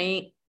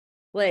overnight.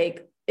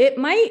 Like, it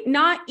might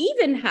not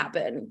even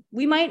happen.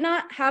 We might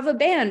not have a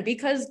ban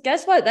because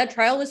guess what? That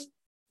trial was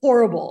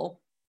horrible.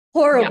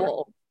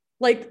 Horrible. Yeah.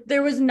 Like,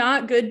 there was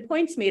not good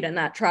points made in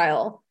that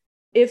trial.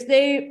 If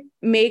they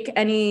make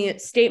any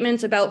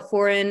statements about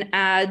foreign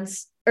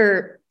ads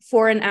or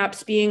foreign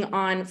apps being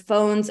on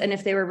phones and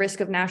if they were risk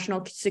of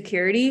national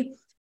security,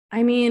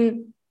 I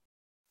mean,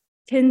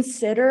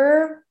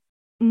 consider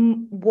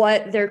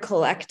what they're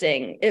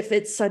collecting if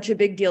it's such a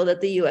big deal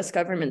that the US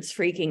government's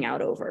freaking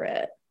out over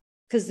it.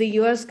 Because the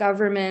US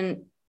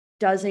government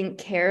doesn't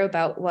care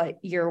about what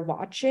you're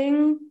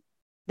watching.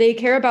 They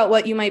care about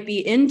what you might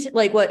be into,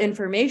 like what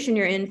information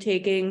you're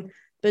intaking,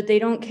 but they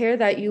don't care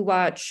that you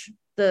watch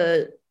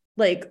the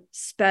like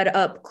sped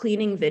up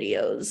cleaning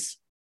videos.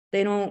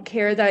 They don't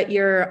care that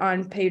you're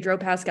on Pedro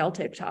Pascal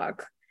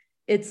TikTok.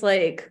 It's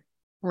like,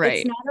 right.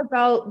 It's not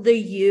about the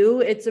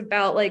you, it's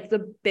about like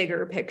the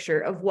bigger picture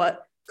of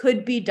what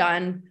could be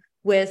done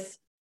with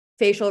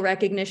facial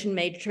recognition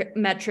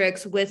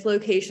metrics, with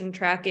location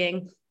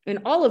tracking. And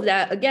all of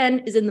that, again,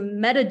 is in the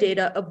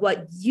metadata of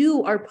what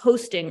you are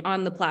posting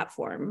on the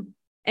platform.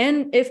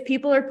 And if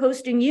people are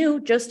posting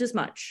you, just as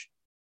much.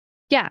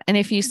 Yeah. And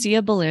if you see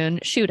a balloon,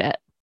 shoot it.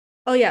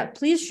 Oh, yeah.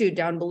 Please shoot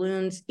down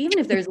balloons, even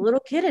if there's a little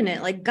kid in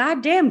it. Like,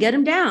 goddamn, get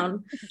him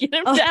down. Get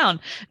him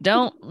down.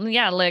 Don't,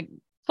 yeah, like,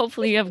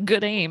 hopefully you have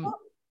good aim.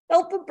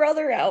 Help a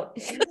brother out.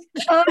 So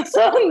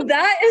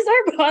that is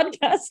our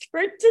podcast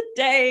for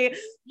today.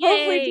 Yay.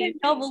 Hopefully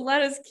Danielle will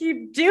let us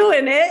keep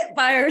doing it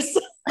by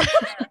ourselves.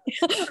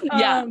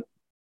 Yeah.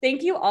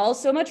 Thank you all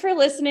so much for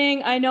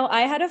listening. I know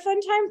I had a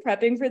fun time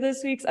prepping for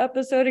this week's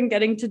episode and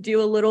getting to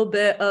do a little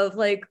bit of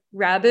like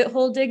rabbit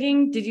hole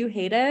digging. Did you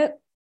hate it?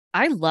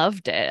 I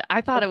loved it.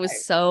 I thought it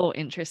was so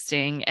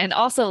interesting. And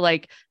also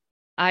like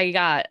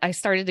I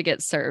started to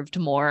get served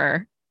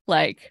more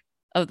like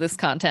of this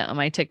content on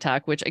my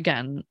TikTok, which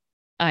again,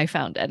 I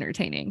found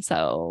entertaining.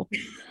 So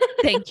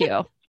thank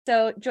you.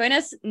 So join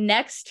us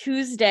next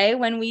Tuesday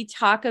when we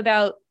talk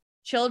about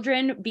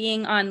children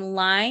being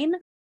online,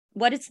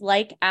 what it's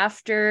like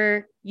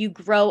after you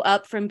grow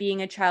up from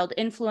being a child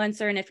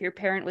influencer, and if your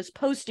parent was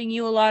posting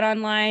you a lot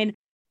online.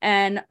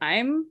 And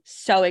I'm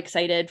so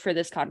excited for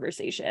this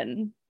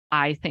conversation.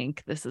 I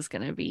think this is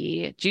going to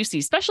be juicy,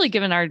 especially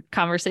given our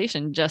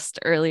conversation just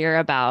earlier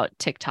about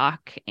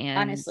TikTok. And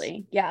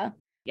honestly, yeah.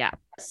 Yeah.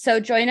 So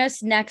join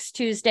us next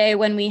Tuesday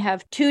when we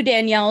have 2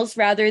 Danielles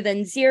rather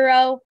than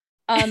 0.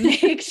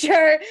 Make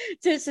sure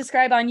to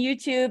subscribe on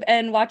YouTube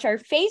and watch our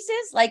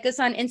faces. Like us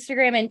on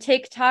Instagram and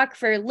TikTok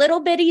for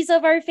little bitties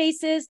of our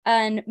faces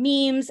and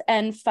memes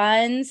and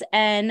funs.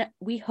 And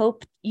we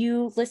hope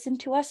you listen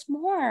to us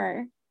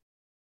more.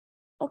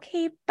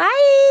 Okay,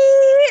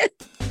 bye.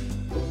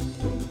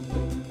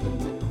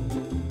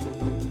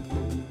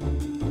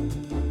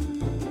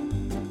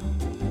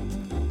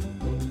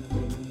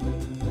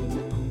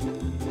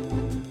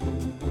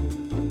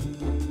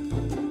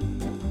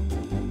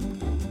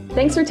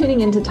 Thanks for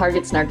tuning in to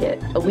Target Snark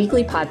It, a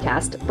weekly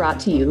podcast brought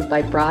to you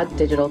by Broad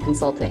Digital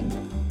Consulting.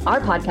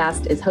 Our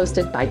podcast is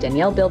hosted by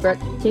Danielle Bilbrook,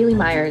 Kaylee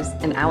Myers,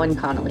 and Alan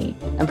Connolly,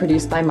 and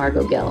produced by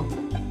Margot Gill.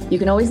 You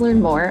can always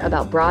learn more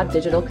about Broad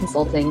Digital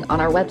Consulting on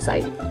our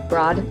website,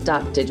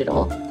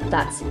 broad.digital.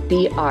 That's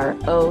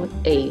BROAD.digital.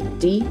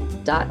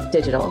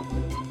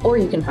 Or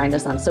you can find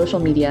us on social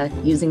media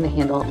using the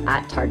handle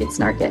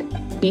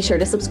 @TargetSnarkIt. Be sure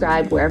to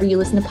subscribe wherever you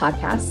listen to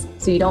podcasts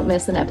so you don't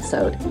miss an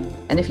episode.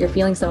 And if you're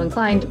feeling so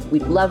inclined,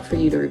 we'd love for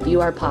you to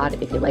review our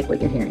pod if you like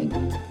what you're hearing.